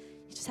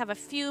 You just have a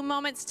few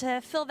moments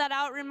to fill that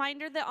out.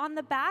 Reminder that on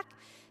the back,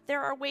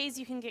 there are ways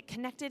you can get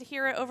connected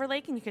here at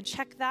Overlake, and you can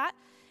check that.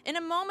 In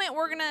a moment,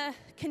 we're going to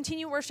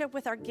continue worship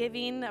with our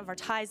giving of our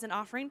tithes and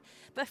offering.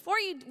 Before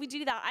we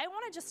do that, I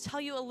want to just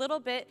tell you a little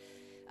bit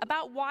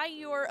about why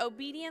your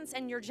obedience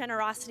and your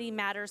generosity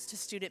matters to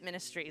student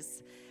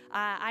ministries.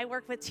 I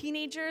work with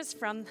teenagers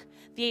from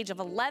the age of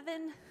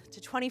 11 to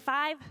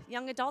 25,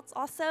 young adults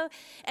also,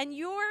 and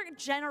your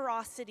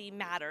generosity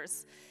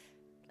matters.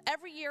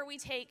 Every year we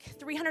take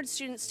 300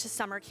 students to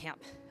summer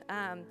camp,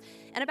 and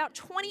about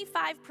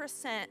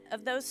 25%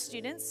 of those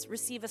students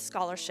receive a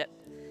scholarship.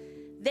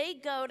 They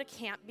go to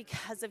camp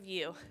because of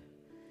you.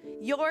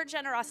 Your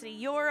generosity,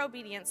 your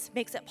obedience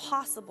makes it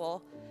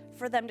possible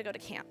for them to go to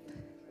camp.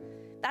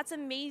 That's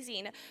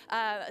amazing.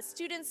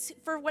 Students,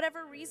 for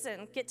whatever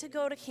reason, get to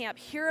go to camp,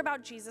 hear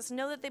about Jesus,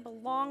 know that they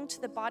belong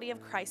to the body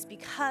of Christ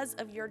because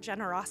of your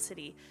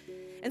generosity.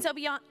 And so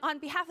on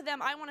behalf of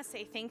them, I want to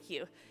say thank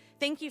you.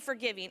 Thank you for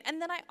giving.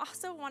 And then I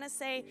also want to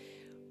say,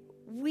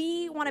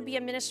 we want to be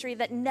a ministry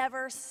that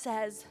never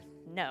says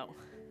no,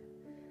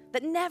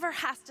 that never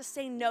has to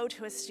say no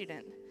to a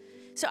student.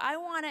 So I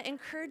want to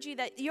encourage you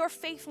that your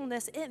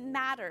faithfulness, it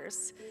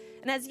matters.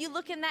 And as you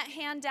look in that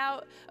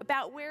handout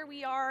about where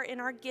we are in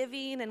our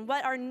giving and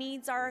what our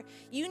needs are,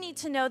 you need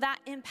to know that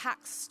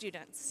impacts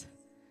students.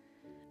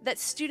 That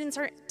students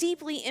are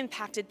deeply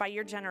impacted by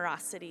your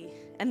generosity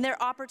and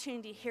their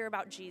opportunity to hear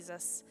about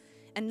Jesus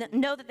and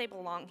know that they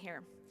belong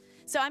here.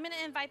 So I'm going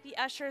to invite the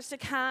ushers to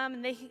come,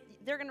 and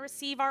they're going to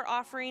receive our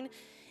offering.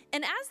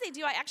 And as they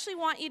do, I actually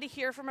want you to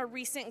hear from a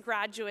recent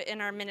graduate in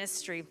our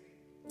ministry.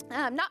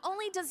 Not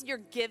only does your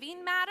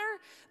giving matter,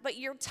 but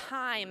your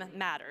time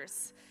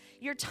matters.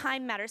 Your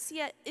time matters.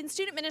 See, in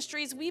student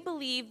ministries, we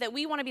believe that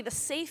we want to be the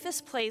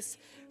safest place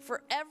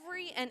for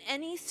every and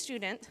any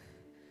student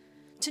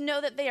to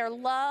know that they are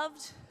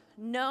loved,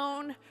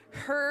 known,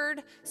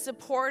 heard,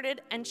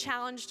 supported, and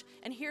challenged.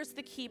 And here's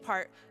the key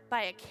part,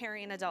 by a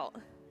caring adult.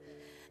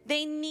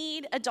 They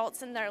need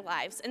adults in their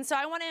lives. And so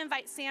I want to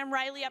invite Sam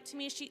Riley up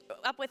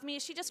with me.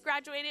 She just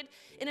graduated.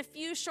 In a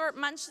few short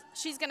months,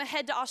 she's going to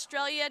head to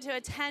Australia to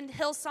attend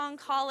Hillsong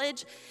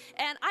College.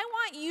 And I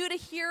want you to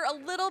hear a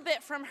little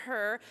bit from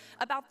her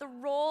about the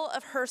role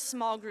of her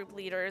small group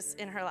leaders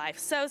in her life.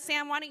 So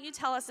Sam, why don't you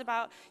tell us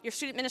about your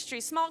student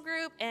ministry small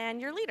group and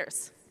your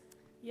leaders?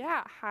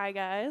 Yeah, hi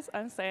guys,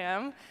 I'm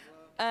Sam.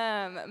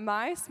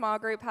 My small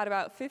group had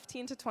about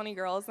 15 to 20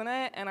 girls in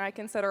it, and I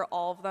consider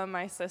all of them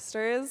my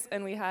sisters,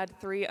 and we had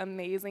 3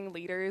 amazing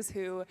leaders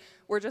who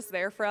were just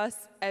there for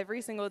us every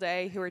single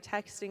day, who were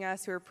texting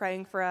us, who were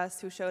praying for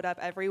us, who showed up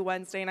every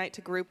Wednesday night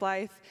to group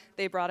life.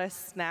 They brought us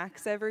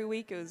snacks every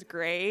week. It was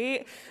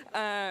great.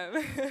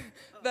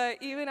 But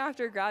even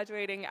after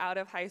graduating out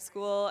of high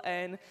school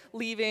and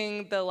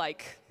leaving the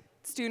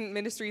student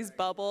ministries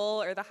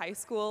bubble or the high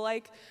school,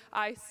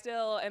 I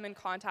still am in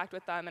contact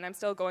with them, and I'm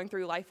still going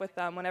through life with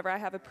them. Whenever I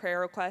have a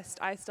prayer request,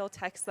 I still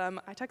text them.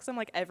 I text them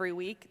every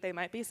week. They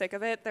might be sick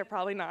of it. They're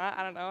probably not.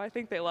 I don't know. I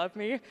think they love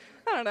me.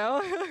 I don't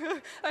know.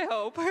 I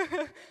hope.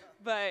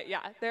 But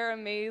yeah, they're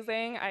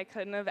amazing. I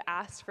couldn't have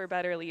asked for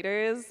better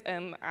leaders,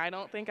 and I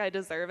don't think I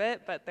deserve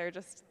it, but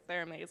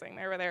they're amazing.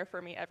 They were there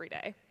for me every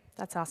day.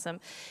 That's awesome.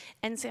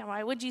 And Sam,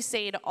 why would you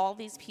say to all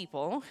these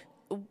people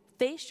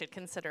they should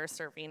consider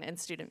serving in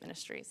student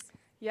ministries?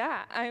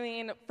 Yeah, I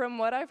mean, from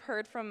what I've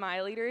heard from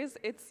my leaders,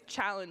 it's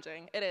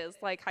challenging. It is.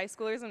 High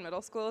schoolers and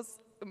middle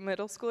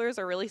schoolers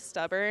are really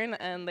stubborn,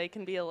 and they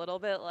can be a little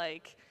bit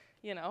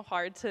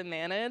hard to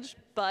manage,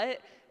 but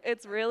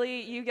it's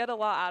really, you get a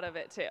lot out of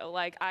it too.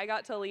 I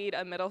got to lead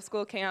a middle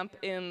school camp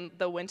in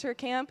the winter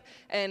camp,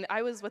 and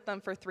I was with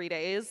them for 3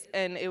 days,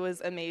 and it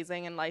was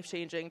amazing and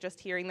life-changing. Just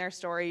hearing their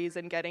stories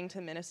and getting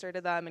to minister to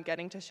them and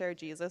getting to share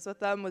Jesus with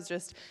them was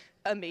just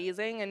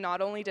amazing. And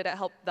not only did it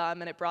help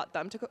them and it brought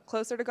them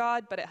closer to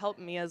God, but it helped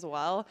me as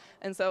well.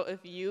 And so if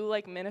you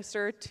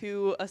minister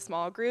to a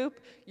small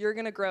group, you're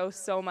gonna grow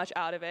so much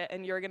out of it,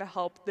 and you're gonna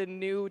help the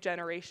new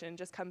generation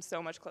just come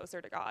so much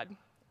closer to God.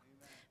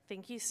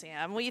 Thank you,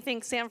 Sam. What do you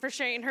think, Sam, for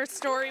sharing her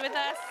story with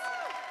us?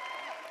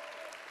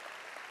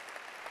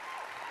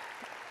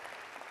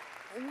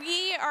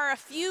 We are a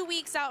few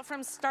weeks out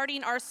from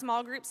starting our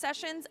small group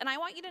sessions, and I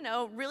want you to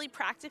know really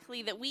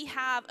practically that we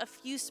have a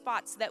few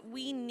spots that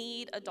we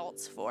need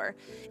adults for.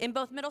 In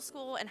both middle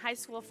school and high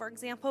school, for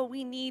example,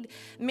 we need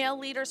male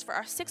leaders for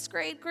our 6th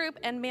grade group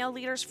and male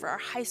leaders for our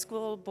high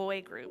school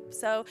boy group.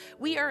 So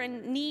we are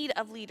in need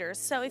of leaders.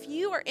 So if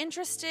you are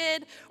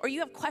interested or you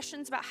have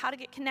questions about how to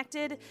get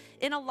connected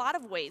in a lot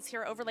of ways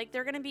here at Overlake,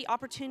 there are going to be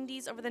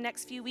opportunities over the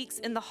next few weeks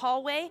in the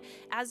hallway.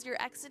 As you're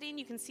exiting,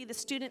 you can see the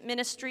student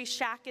ministry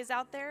shack is out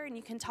out there, and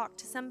you can talk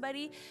to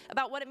somebody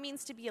about what it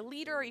means to be a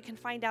leader, or you can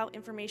find out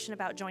information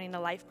about joining a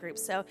life group.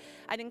 So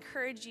I'd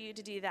encourage you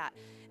to do that.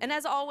 And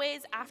as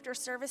always, after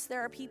service,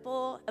 there are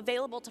people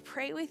available to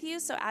pray with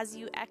you. So as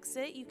you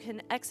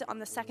can exit on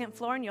the second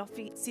floor, and you'll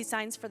see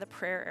signs for the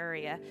prayer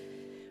area.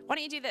 Why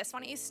don't you do this?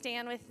 Why don't you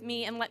stand with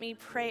me and let me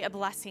pray a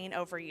blessing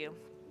over you?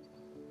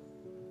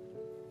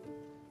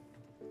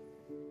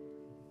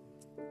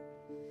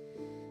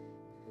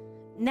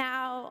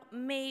 Now,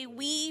 may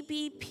we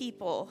be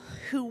people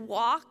who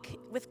walk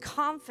with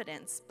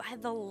confidence by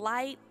the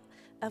light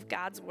of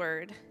God's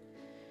word,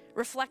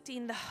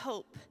 reflecting the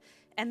hope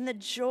and the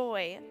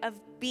joy of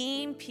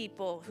being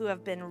people who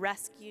have been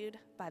rescued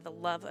by the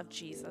love of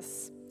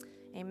Jesus.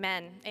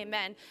 Amen.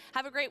 Amen.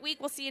 Have a great week.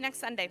 We'll see you next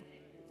Sunday.